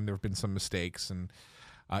Sanheim, there have been some mistakes, and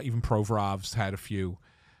even Provorov's had a few.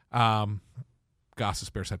 Gosses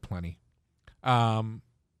Bears had plenty.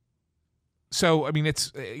 So I mean,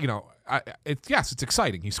 it's it's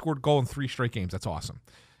exciting. He scored a goal in 3 straight games. That's awesome.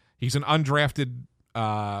 He's an undrafted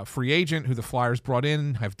free agent who the Flyers brought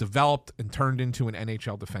in, have developed, and turned into an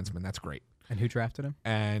NHL defenseman. That's great. And who drafted him?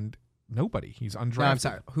 And nobody. He's undrafted. No, I'm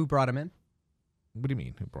sorry. Who brought him in? What do you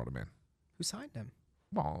mean? Who brought him in? Who signed him?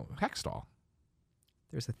 Well, Hextall.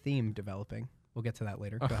 There's a theme developing. We'll get to that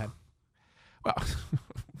later. Go ahead. Well,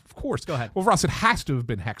 of course. Go ahead. Well, Russ, it has to have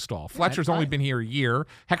been Hextall. Fletcher's only been here a year.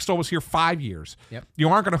 Hextall was here 5 years. Yep. You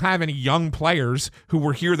aren't going to have any young players who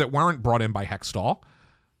were here that weren't brought in by Hextall.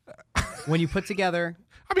 When you put together...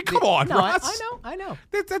 I mean, come on, no, Russ. I know.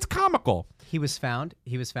 That's comical. He was found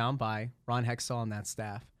by Ron Hextall and that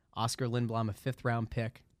staff. Oscar Lindblom, a 5th-round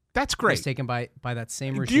pick. That's great. Was taken by that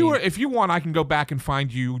same regime. If you want, I can go back and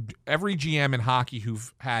find you every GM in hockey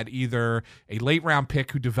who've had either a late-round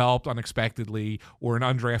pick who developed unexpectedly or an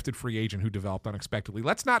undrafted free agent who developed unexpectedly.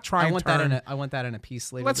 Let's not try I want that in a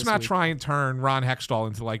piece later. Let's not try and turn Ron Hextall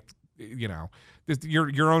into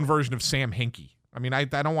your own version of Sam Hinkie. I mean, I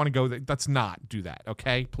don't want to go. Let's not do that,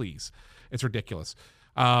 okay? Please. It's ridiculous.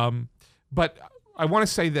 But I want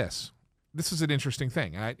to say this. This is an interesting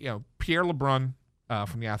thing. Pierre LeBrun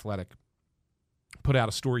from The Athletic put out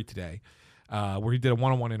a story today where he did a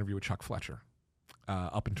one-on-one interview with Chuck Fletcher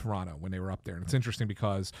up in Toronto when they were up there. And it's interesting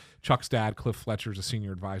because Chuck's dad, Cliff Fletcher, is a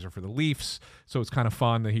senior advisor for the Leafs, so it's kind of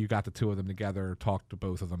fun that he got the two of them together, talked to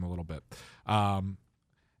both of them a little bit. And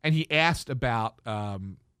he asked about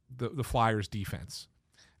the Flyers' defense.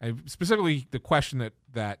 And specifically, the question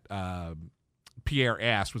that Pierre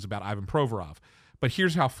asked was about Ivan Provorov. But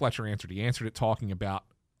here's how Fletcher answered. He answered it talking about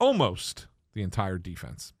almost the entire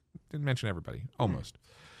defense. Didn't mention everybody. Almost.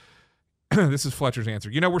 This is Fletcher's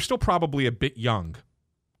answer. We're still probably a bit young.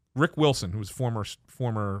 Rick Wilson, who was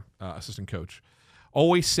former assistant coach,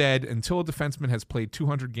 always said until a defenseman has played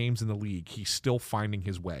 200 games in the league, he's still finding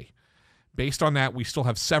his way. Based on that, we still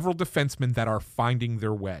have several defensemen that are finding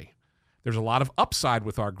their way. There's a lot of upside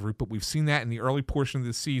with our group, but we've seen that in the early portion of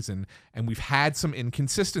the season, and we've had some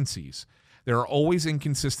inconsistencies. There are always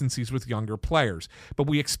inconsistencies with younger players, but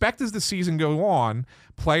we expect as the season goes on,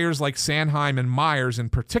 players like Sanheim and Myers in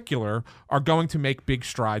particular are going to make big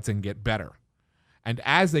strides and get better. And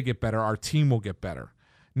as they get better, our team will get better.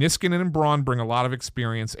 Niskanen and Braun bring a lot of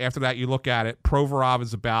experience. After that, you look at it, Provorov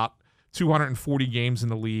is about 240 games in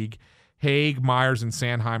the league. Haig, Myers, and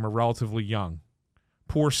Sanheim are relatively young.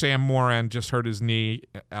 Poor Sam Moran just hurt his knee.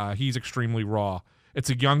 He's extremely raw. It's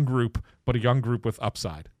a young group, but a young group with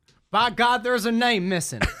upside. By God, there's a name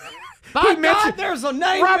missing. By God, there's a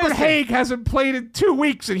name Robert missing. Haig hasn't played in 2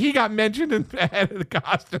 weeks, and he got mentioned in the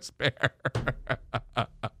Gosses Bears.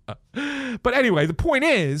 But anyway, the point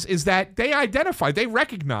is that they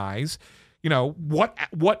recognize,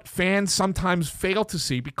 what fans sometimes fail to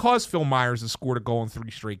see because Phil Myers has scored a goal in 3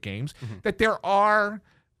 straight games, that there are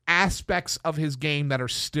aspects of his game that are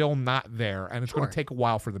still not there, and it's going to take a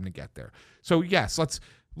while for them to get there. So yes,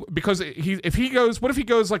 because what if he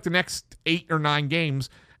goes like the next 8 or 9 games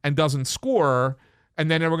and doesn't score, and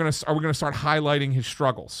then are we going to start highlighting his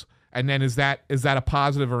struggles? And then is that a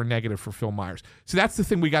positive or a negative for Phil Myers? So that's the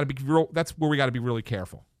thing that's where we got to be really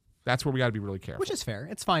careful. That's where we got to be really careful. Which is fair.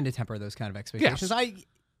 It's fine to temper those kind of expectations. Yes.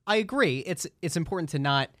 I agree. It's important to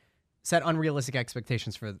not set unrealistic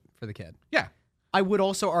expectations for the kid. Yeah. I would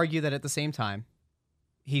also argue that at the same time,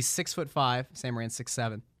 he's 6'5", Sam Moran's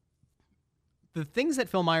 6'7". The things that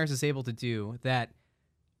Phil Myers is able to do that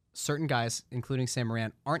certain guys, including Sam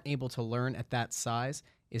Moran, aren't able to learn at that size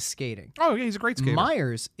is skating. Oh, yeah, he's a great skater.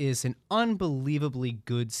 Myers is an unbelievably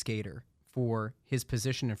good skater for his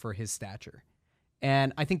position and for his stature.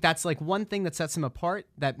 And I think that's like one thing that sets him apart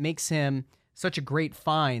that makes him such a great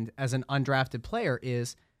find as an undrafted player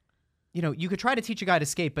is, you could try to teach a guy to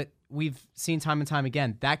skate, but we've seen time and time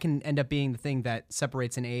again, that can end up being the thing that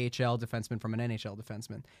separates an AHL defenseman from an NHL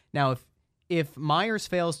defenseman. Now, if Myers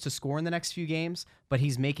fails to score in the next few games, but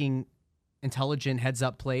he's making intelligent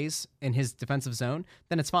heads-up plays in his defensive zone,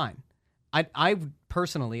 then it's fine. I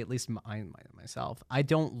personally, at least myself, I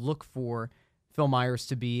don't look for Phil Myers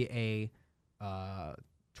to be a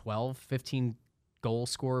 12, 15 goal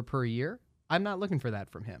scorer per year. I'm not looking for that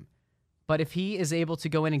from him. But if he is able to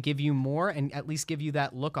go in and give you more and at least give you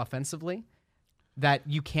that look offensively that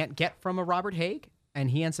you can't get from a Robert Haig,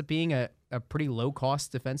 and he ends up being a pretty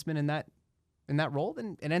low-cost defenseman in that role,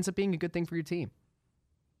 then it ends up being a good thing for your team.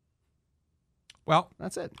 Well,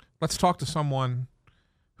 that's it. Let's talk to someone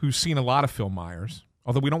who's seen a lot of Phil Myers,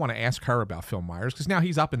 Although we don't want to ask her about Phil Myers because now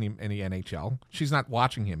he's up in the NHL. She's not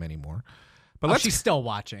watching him anymore. But she's still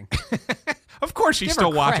watching. Of course she's Give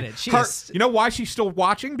still her watching. credit. You know why she's still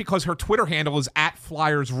watching? Because her Twitter handle is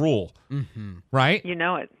 @FlyersRule. Mm-hmm. Right? You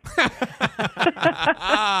know it. Of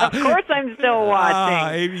course I'm still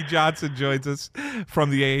watching. Amy Johnson joins us from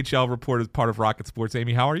the AHL Report as part of Rocket Sports.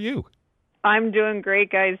 Amy, how are you? I'm doing great,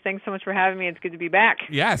 guys. Thanks so much for having me. It's good to be back.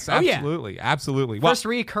 Yes, absolutely. Absolutely. First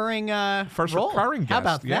recurring recurring guest. How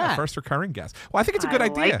about that? First recurring guest. Well, I think it's a good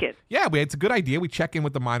idea. Like it. Yeah, it's a good idea. We check in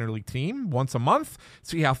with the minor league team once a month,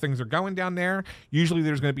 see how things are going down there. Usually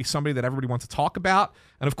there's going to be somebody that everybody wants to talk about.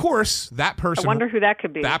 And of course, that person. I wonder who that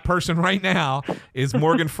could be. That person right now is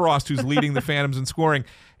Morgan Frost, who's leading the Phantoms in scoring.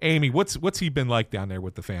 Amy, what's he been like down there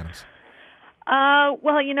with the Phantoms?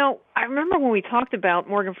 Well, I remember when we talked about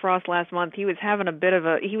Morgan Frost last month, he was having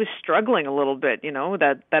he was struggling a little bit,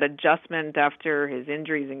 that adjustment after his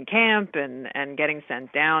injuries in camp and getting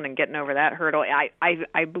sent down and getting over that hurdle.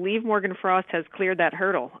 I believe Morgan Frost has cleared that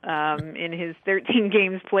hurdle. In his 13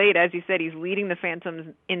 games played, as you said, he's leading the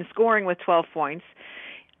Phantoms in scoring with 12 points,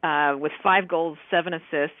 with 5 goals, 7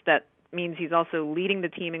 assists. That means he's also leading the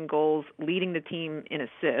team in goals, leading the team in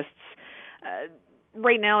assists.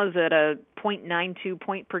 Right now is at a .92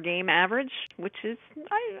 point per game average, which is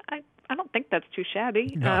I don't think that's too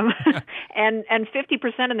shabby. No. And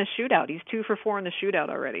 50% in the shootout. He's 2 for 4 in the shootout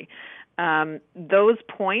already. Those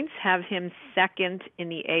points have him second in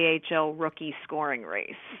the AHL rookie scoring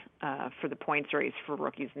race for the points race for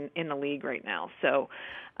rookies in the league right now. So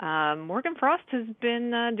Morgan Frost has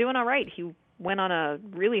been doing all right. He went on a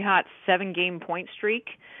really hot 7-game point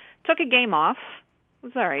streak, took a game off. It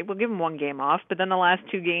was all right. We'll give him 1 game off, but then the last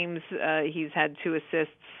 2 games he's had 2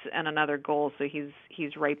 assists and another goal, so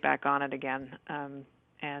he's right back on it again.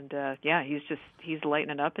 He's lighting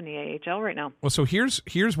it up in the AHL right now. Well, so here's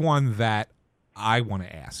one that I want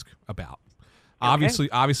to ask about. Okay.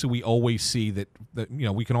 Obviously, we always see that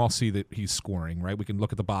we can all see that he's scoring, right? We can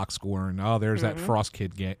look at the box score and there's that Frost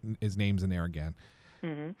kid. His name's in there again.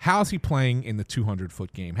 Mm-hmm. How is he playing in the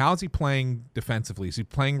 200-foot game? How is he playing defensively? Is he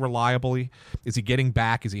playing reliably? Is he getting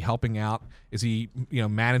back? Is he helping out? Is he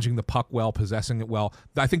managing the puck well, possessing it well?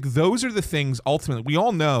 I think those are the things ultimately. We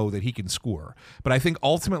all know that he can score, but I think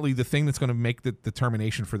ultimately the thing that's going to make the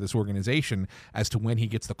determination for this organization as to when he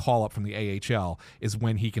gets the call up from the AHL is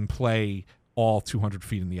when he can play all 200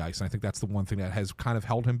 feet in the ice. And I think that's the one thing that has kind of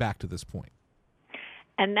held him back to this point.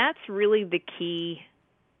 And that's really the key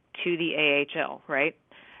to the AHL, right?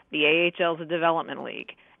 The AHL is a development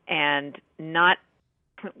league, and I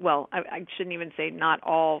shouldn't even say not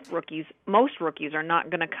all rookies. Most rookies are not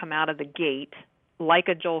going to come out of the gate like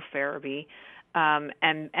a Joel Farabee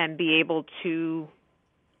and be able to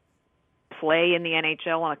play in the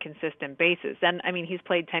NHL on a consistent basis. And, he's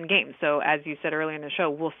played 10 games, so as you said earlier in the show,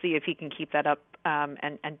 we'll see if he can keep that up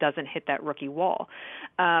and doesn't hit that rookie wall.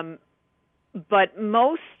 But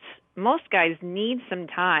most guys need some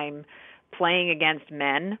time playing against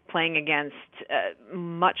men, playing against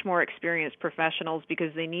much more experienced professionals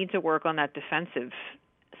because they need to work on that defensive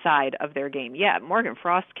side of their game. Yeah, Morgan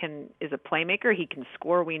Frost is a playmaker. He can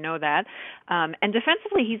score. We know that. And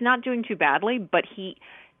defensively, he's not doing too badly, but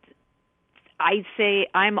I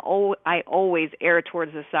always err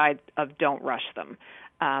towards the side of don't rush them.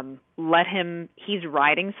 He's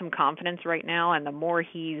riding some confidence right now, and the more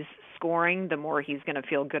he's scoring, the more he's going to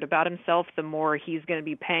feel good about himself, the more he's going to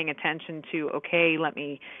be paying attention to, okay, let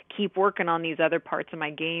me keep working on these other parts of my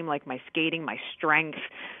game, like my skating, my strength,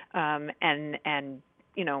 and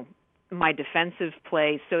my defensive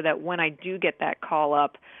play, so that when I do get that call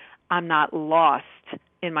up, I'm not lost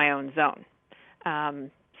in my own zone.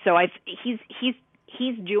 So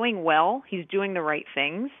he's doing well. He's doing the right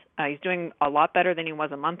things. He's doing a lot better than he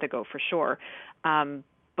was a month ago, for sure.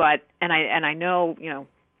 But I know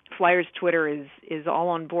Flyers Twitter is all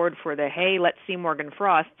on board for the hey, let's see Morgan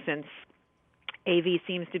Frost, since AV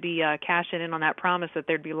seems to be cashing in on that promise that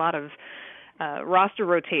there'd be a lot of roster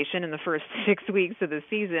rotation in the first 6 weeks of the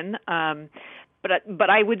season. But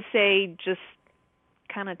I would say just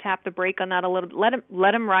kind of tap the brake on that a little.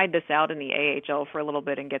 Let him ride this out in the AHL for a little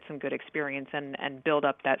bit and get some good experience and build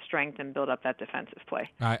up that strength and build up that defensive play.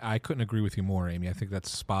 I couldn't agree with you more, Amy. I think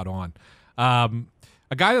that's spot on.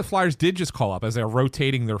 A guy the Flyers did just call up as they're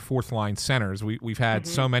rotating their fourth-line centers. We've had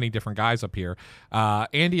so many different guys up here.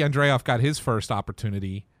 Andy Andreoff got his first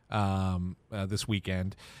opportunity this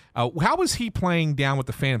weekend. How was he playing down with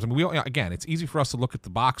the Phantoms? Again, it's easy for us to look at the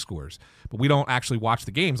box scores, but we don't actually watch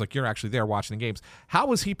the games like you're actually there watching the games. How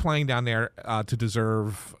was he playing down there to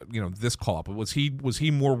deserve this call-up? Was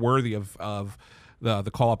he more worthy of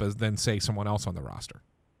the call-up than, say, someone else on the roster?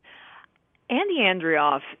 Andy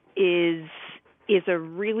Andrioff is a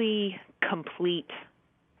really complete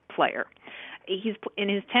player. He's in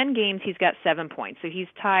his 10 games, he's got 7 points. So he's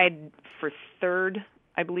tied for third,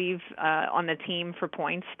 I believe, on the team for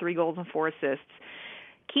points, 3 goals and 4 assists.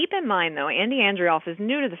 Keep in mind, though, Andy Andrioff is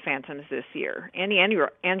new to the Phantoms this year. Andy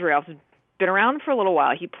Andrioff has been around for a little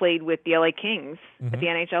while. He played with the LA Kings at the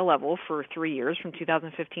NHL level for 3 years, from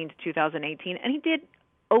 2015 to 2018, and he did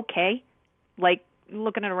okay, like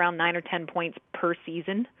looking at around 9 or 10 points per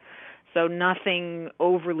season, so nothing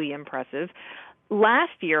overly impressive.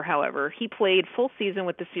 Last year, however, he played full season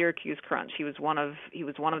with the Syracuse Crunch. He was one of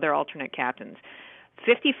their alternate captains.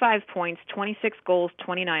 55 points, 26 goals,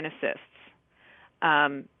 29 assists.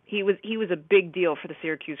 He was a big deal for the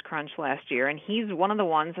Syracuse Crunch last year, and he's one of the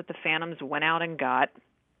ones that the Phantoms went out and got,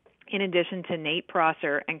 in addition to Nate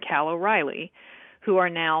Prosser and Cal O'Reilly, who are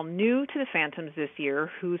now new to the Phantoms this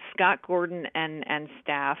year, who Scott Gordon and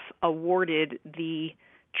staff awarded the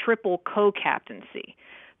triple co-captaincy.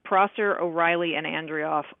 Prosser, O'Reilly, and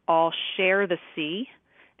Andrioff all share the C,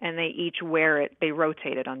 and they each wear it. They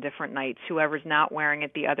rotate it on different nights. Whoever's not wearing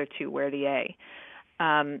it, the other two wear the A.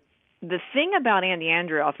 The thing about Andy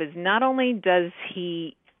Andrioff is not only does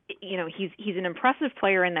he's an impressive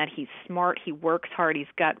player in that he's smart, he works hard, he's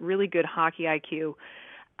got really good hockey IQ,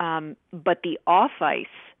 but the off-ice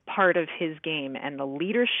part of his game and the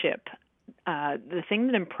leadership, the thing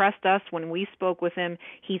that impressed us when we spoke with him,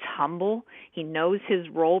 he's humble. He knows his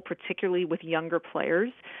role, particularly with younger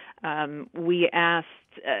players. We asked,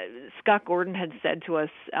 Scott Gordon had said to us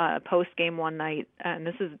post-game one night, and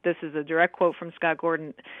this is a direct quote from Scott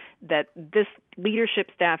Gordon, that this leadership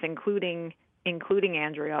staff, including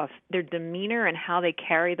Andrioff, their demeanor and how they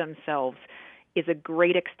carry themselves is a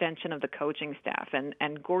great extension of the coaching staff.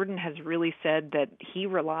 And Gordon has really said that he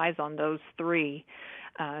relies on those three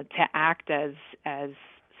to act as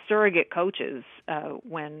surrogate coaches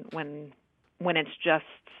when it's just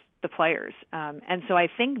the players. And so I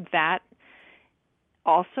think that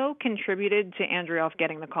also contributed to Andrioff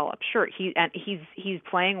getting the call up. Sure, he's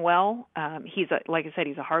playing well. Like I said,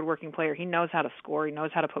 he's a hardworking player. He knows how to score. He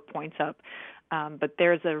knows how to put points up. But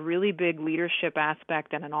there's a really big leadership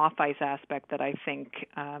aspect and an off-ice aspect that I think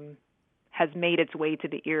has made its way to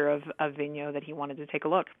the ear of Vigneault, that he wanted to take a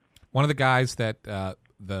look. One of the guys that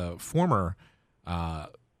the former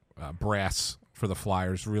brass for the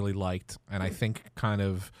Flyers really liked, and I think kind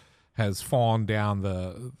of has fallen down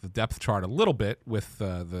the depth chart a little bit with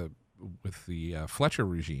the Fletcher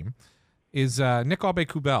regime, is Nick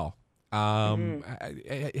Aube-Kubel.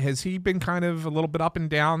 Has he been kind of a little bit up and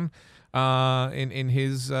down in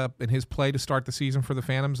his play to start the season for the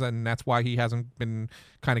Phantoms, and that's why he hasn't been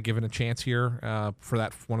kind of given a chance here for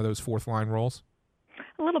that one of those fourth line roles?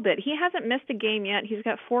 A little bit. He hasn't missed a game yet. He's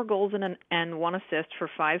got 4 goals and 1 assist for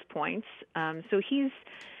 5 points. So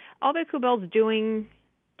Aube-Kubel's doing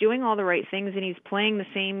all the right things, and he's playing the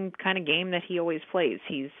same kind of game that he always plays.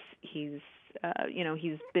 He's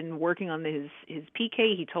been working on his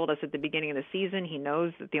PK. He told us at the beginning of the season he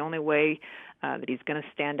knows that the only way that he's going to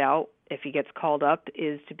stand out if he gets called up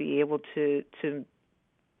is to be able to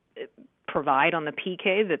provide on the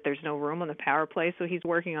PK, that there's no room on the power play. So he's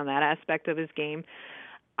working on that aspect of his game.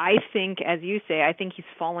 I think, as you say, I think he's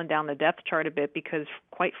fallen down the depth chart a bit because,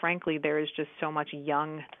 quite frankly, there is just so much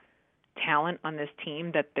young talent on this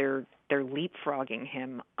team that they're leapfrogging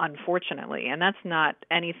him, unfortunately. And that's not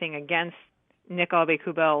anything against Nick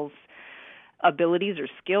Aube-Kubel's abilities or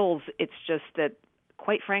skills. It's just that,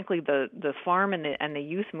 quite frankly, the farm and the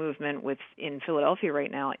youth movement in Philadelphia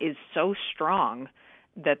right now is so strong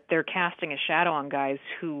that they're casting a shadow on guys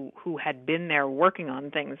who had been there working on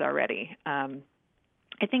things already.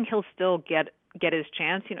 I think he'll still get his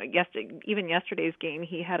chance. Even yesterday's game,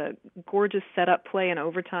 he had a gorgeous setup play in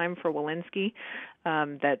overtime for Welinski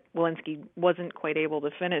that Welinski wasn't quite able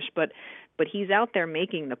to finish. But he's out there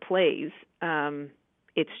making the plays.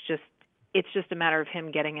 It's just a matter of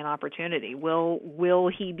him getting an opportunity.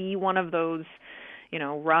 Will he be one of those,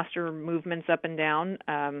 roster movements up and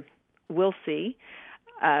down? We'll see.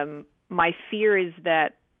 My fear is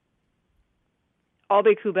that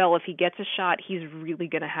Aube-Kubel, if he gets a shot, he's really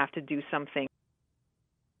going to have to do something,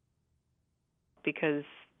 because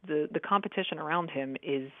the competition around him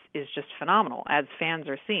is just phenomenal, as fans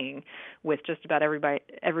are seeing with just about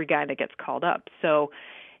every guy that gets called up. So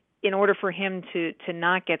in order for him to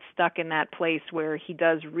not get stuck in that place where he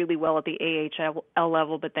does really well at the AHL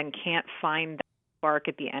level but then can't find that spark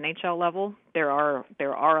at the NHL level, there are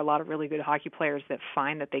a lot of really good hockey players that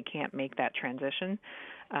find that they can't make that transition.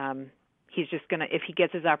 He's just going to, if he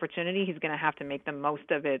gets his opportunity, he's going to have to make the most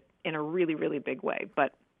of it in a really, really big way.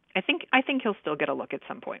 But I think he'll still get a look at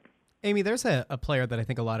some point. Amy, there's a player that I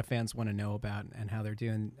think a lot of fans want to know about and how they're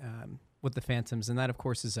doing with the Phantoms, and that, of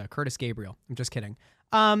course, is Curtis Gabriel. I'm just kidding.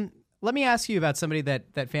 Let me ask you about somebody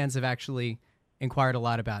that fans have actually inquired a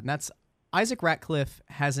lot about, and that's Isaac Ratcliffe.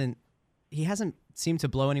 He hasn't seemed to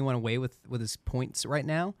blow anyone away with his points right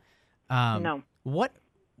now. No. What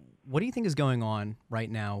do you think is going on right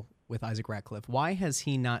now with Isaac Ratcliffe? Why has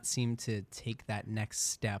he not seemed to take that next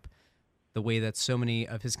step the way that so many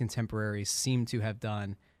of his contemporaries seem to have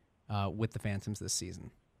done with the Phantoms this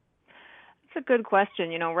season? It's a good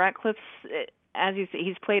question. Ratcliffe's, as you say,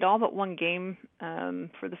 he's played all but one game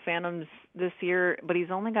for the Phantoms this year, but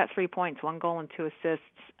he's only got 3 points, 1 goal and 2 assists.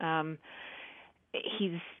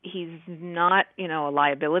 He's not, a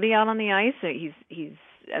liability out on the ice. He's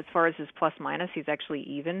as far as his plus minus, he's actually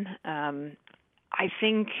even. I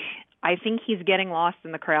think he's getting lost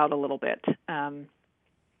in the crowd a little bit.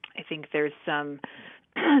 I think there's some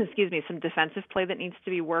some defensive play that needs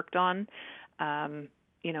to be worked on.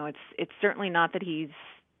 It's certainly not that he's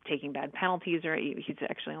taking bad penalties, or he's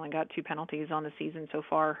actually only got 2 penalties on the season so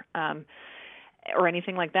far, or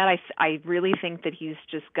anything like that. I really think that he's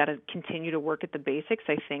just got to continue to work at the basics.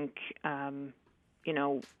 I think,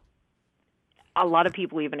 a lot of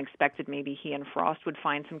people even expected maybe he and Frost would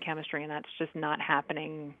find some chemistry, and that's just not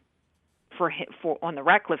happening for on the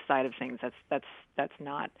Ratcliffe side of things. That's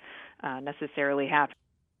not necessarily happening.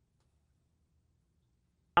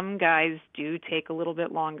 Some guys do take a little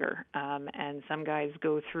bit longer, and some guys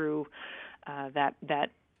go through that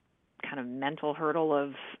kind of mental hurdle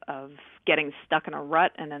of getting stuck in a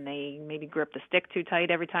rut, and then they maybe grip the stick too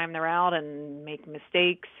tight every time they're out and make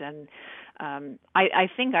mistakes. And I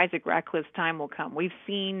think Isaac Ratcliffe's time will come. We've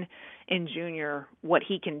seen in junior what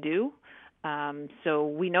he can do, so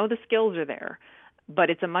we know the skills are there, but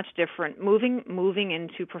it's a much different moving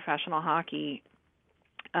into professional hockey.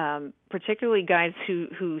 Particularly guys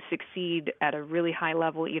who succeed at a really high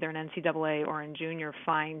level, either in NCAA or in junior,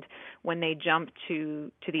 find when they jump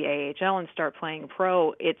to the AHL and start playing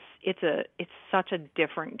pro, it's such a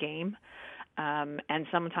different game, and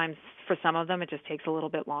sometimes for some of them it just takes a little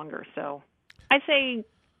bit longer. So I say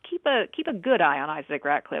keep a good eye on Isaac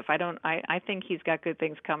Ratcliffe. I think he's got good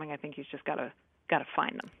things coming. I think he's just got to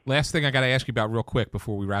find them. Last thing I got to ask you about real quick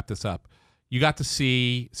before we wrap this up. You got to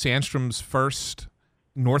see Sandstrom's first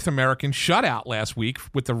North American shutout last week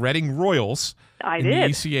with the Reading Royals in the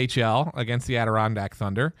ECHL against the Adirondack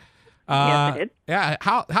Thunder. Yes, I did. Yeah,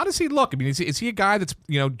 how does he look? I mean, is he a guy that's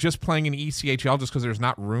just playing in ECHL just because there's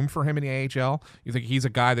not room for him in the AHL? You think he's a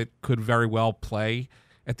guy that could very well play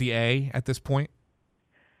at the A at this point?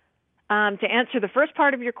 To answer the first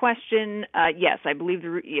part of your question, yes, I believe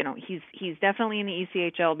he's definitely in the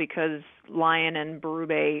ECHL because Lyon and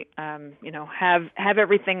Berube, have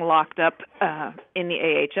everything locked up in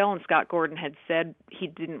the AHL, and Scott Gordon had said he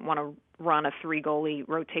didn't want to run a 3-goalie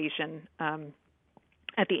rotation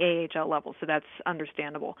at the AHL level, so that's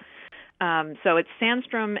understandable. So it's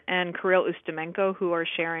Sandstrom and Kirill Ustimenko who are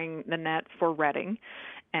sharing the net for Reading,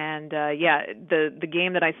 and the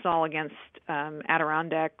game that I saw against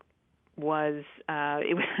Adirondack was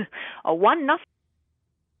it was a 1-0.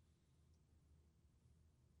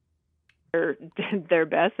 Did their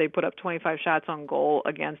best. They put up 25 shots on goal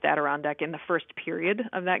against Adirondack in the first period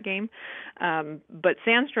of that game. But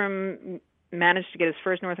Sandstrom managed to get his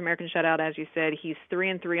first North American shutout, as you said. He's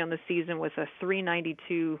 3-3 on the season with a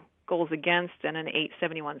 .392 goals against and an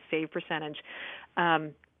 .871 save percentage.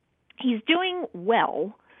 He's doing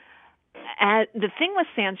well. The thing with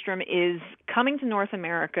Sandstrom is coming to North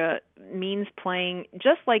America means playing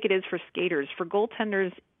just like it is for skaters. For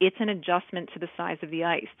goaltenders, it's an adjustment to the size of the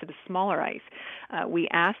ice, to the smaller ice. We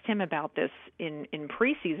asked him about this in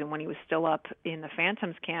preseason when he was still up in the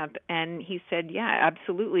Phantoms camp, and he said, yeah,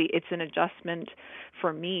 absolutely, it's an adjustment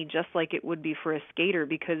for me just like it would be for a skater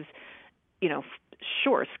because,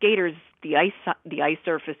 sure, skaters, the ice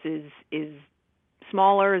surface is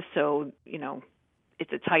smaller, so,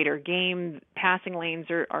 it's a tighter game. Passing lanes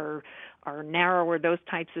are narrower, those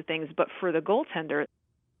types of things. But for the goaltender,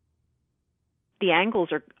 the angles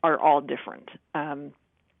are all different.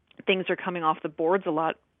 Things are coming off the boards a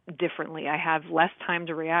lot differently. I have less time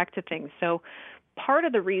to react to things. So part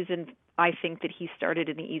of the reason I think that he started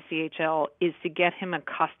in the ECHL is to get him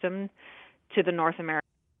accustomed to the North American,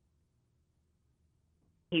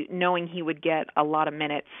 knowing he would get a lot of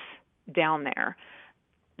minutes down there.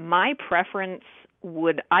 My preference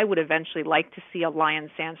I would eventually like to see a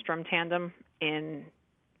Lyon-Sandstrom tandem in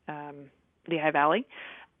Lehigh Valley,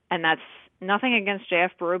 and that's nothing against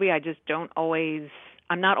JF Berube.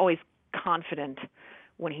 I'm not always confident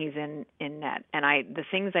when he's in net. And the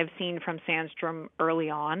things I've seen from Sandstrom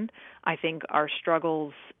early on, I think are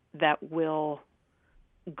struggles that will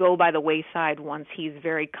go by the wayside once he's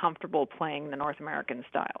very comfortable playing the North American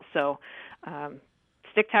style. So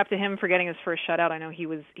stick tap to him for getting his first shutout. I know he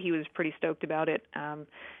was pretty stoked about it,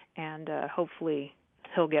 and hopefully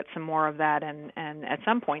he'll get some more of that, and at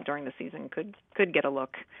some point during the season could get a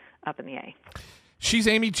look up in the A. She's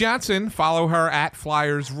Amy Johnson. Follow her at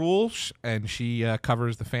Flyers Rules, and she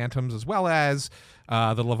covers the Phantoms as well as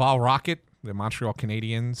the Laval Rocket, the Montreal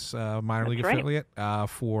Canadiens minor league affiliate,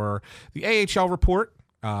 for the AHL Report,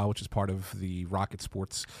 which is part of the Rocket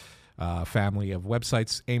Sports family of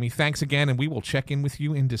websites. Amy, thanks again, and we will check in with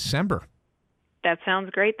you in December. That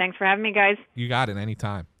sounds great. Thanks for having me, guys. You got it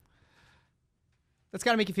anytime. That's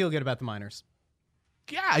got to make you feel good about the Miners.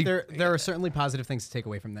 Yeah, there are certainly positive things to take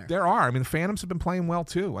away from there. There are. I mean, the Phantoms have been playing well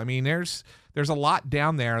too. I mean, there's a lot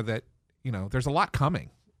down there that, there's a lot coming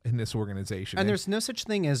in this organization. And there's no such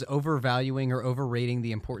thing as overvaluing or overrating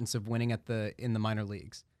the importance of winning in the minor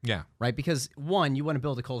leagues. Yeah. Right? Because one, you want to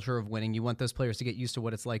build a culture of winning. You want those players to get used to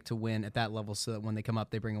what it's like to win at that level so that when they come up,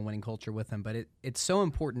 they bring a winning culture with them. But it's so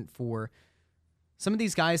important for some of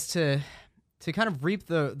these guys to kind of reap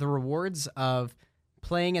the rewards of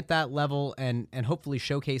playing at that level and hopefully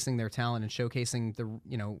showcasing their talent and showcasing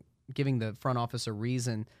giving the front office a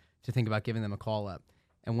reason to think about giving them a call up.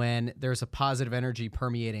 And when there's a positive energy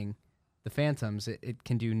permeating the Phantoms, it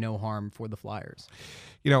can do no harm for the Flyers.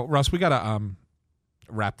 Russ, we got to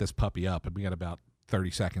wrap this puppy up, and we got about 30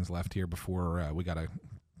 seconds left here before we got to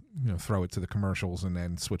throw it to the commercials and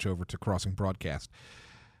then switch over to Crossing Broadcast.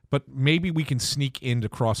 But maybe we can sneak into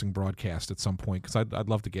Crossing Broadcast at some point, because I'd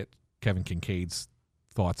love to get Kevin Kincaid's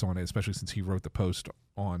thoughts on it, especially since he wrote the post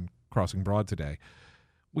on Crossing Broad today.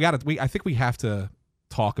 I think we have to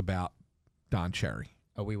talk about Don Cherry.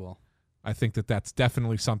 Oh, we will. I think that's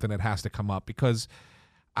definitely something that has to come up, because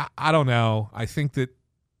I don't know. I think that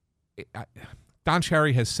Don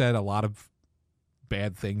Cherry has said a lot of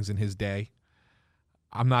bad things in his day.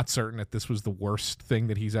 I'm not certain that this was the worst thing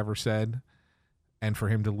that he's ever said. And for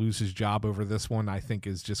him to lose his job over this one, I think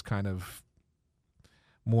is just kind of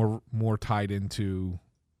more tied into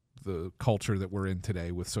the culture that we're in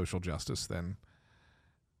today with social justice than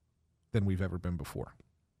we've ever been before.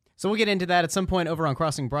 So we'll get into that at some point over on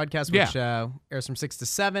Crossing Broadcast, which airs from 6 to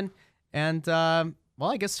 7. And,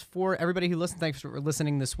 I guess for everybody who listened, thanks for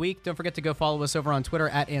listening this week. Don't forget to go follow us over on Twitter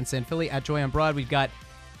at AntSanPhilly, at Joy on Broad. We've got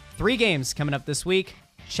 3 games coming up this week.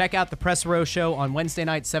 Check out the Press Row Show on Wednesday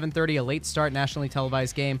night, 7:30, a late start, nationally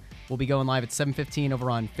televised game. We'll be going live at 7:15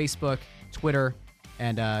 over on Facebook, Twitter,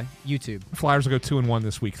 and YouTube. Flyers will go 2-1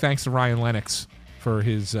 this week. Thanks to Ryan Lennox for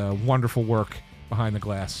his wonderful work behind the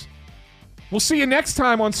glass. We'll see you next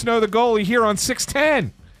time on Snow the Goalie here on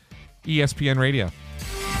 610 ESPN Radio.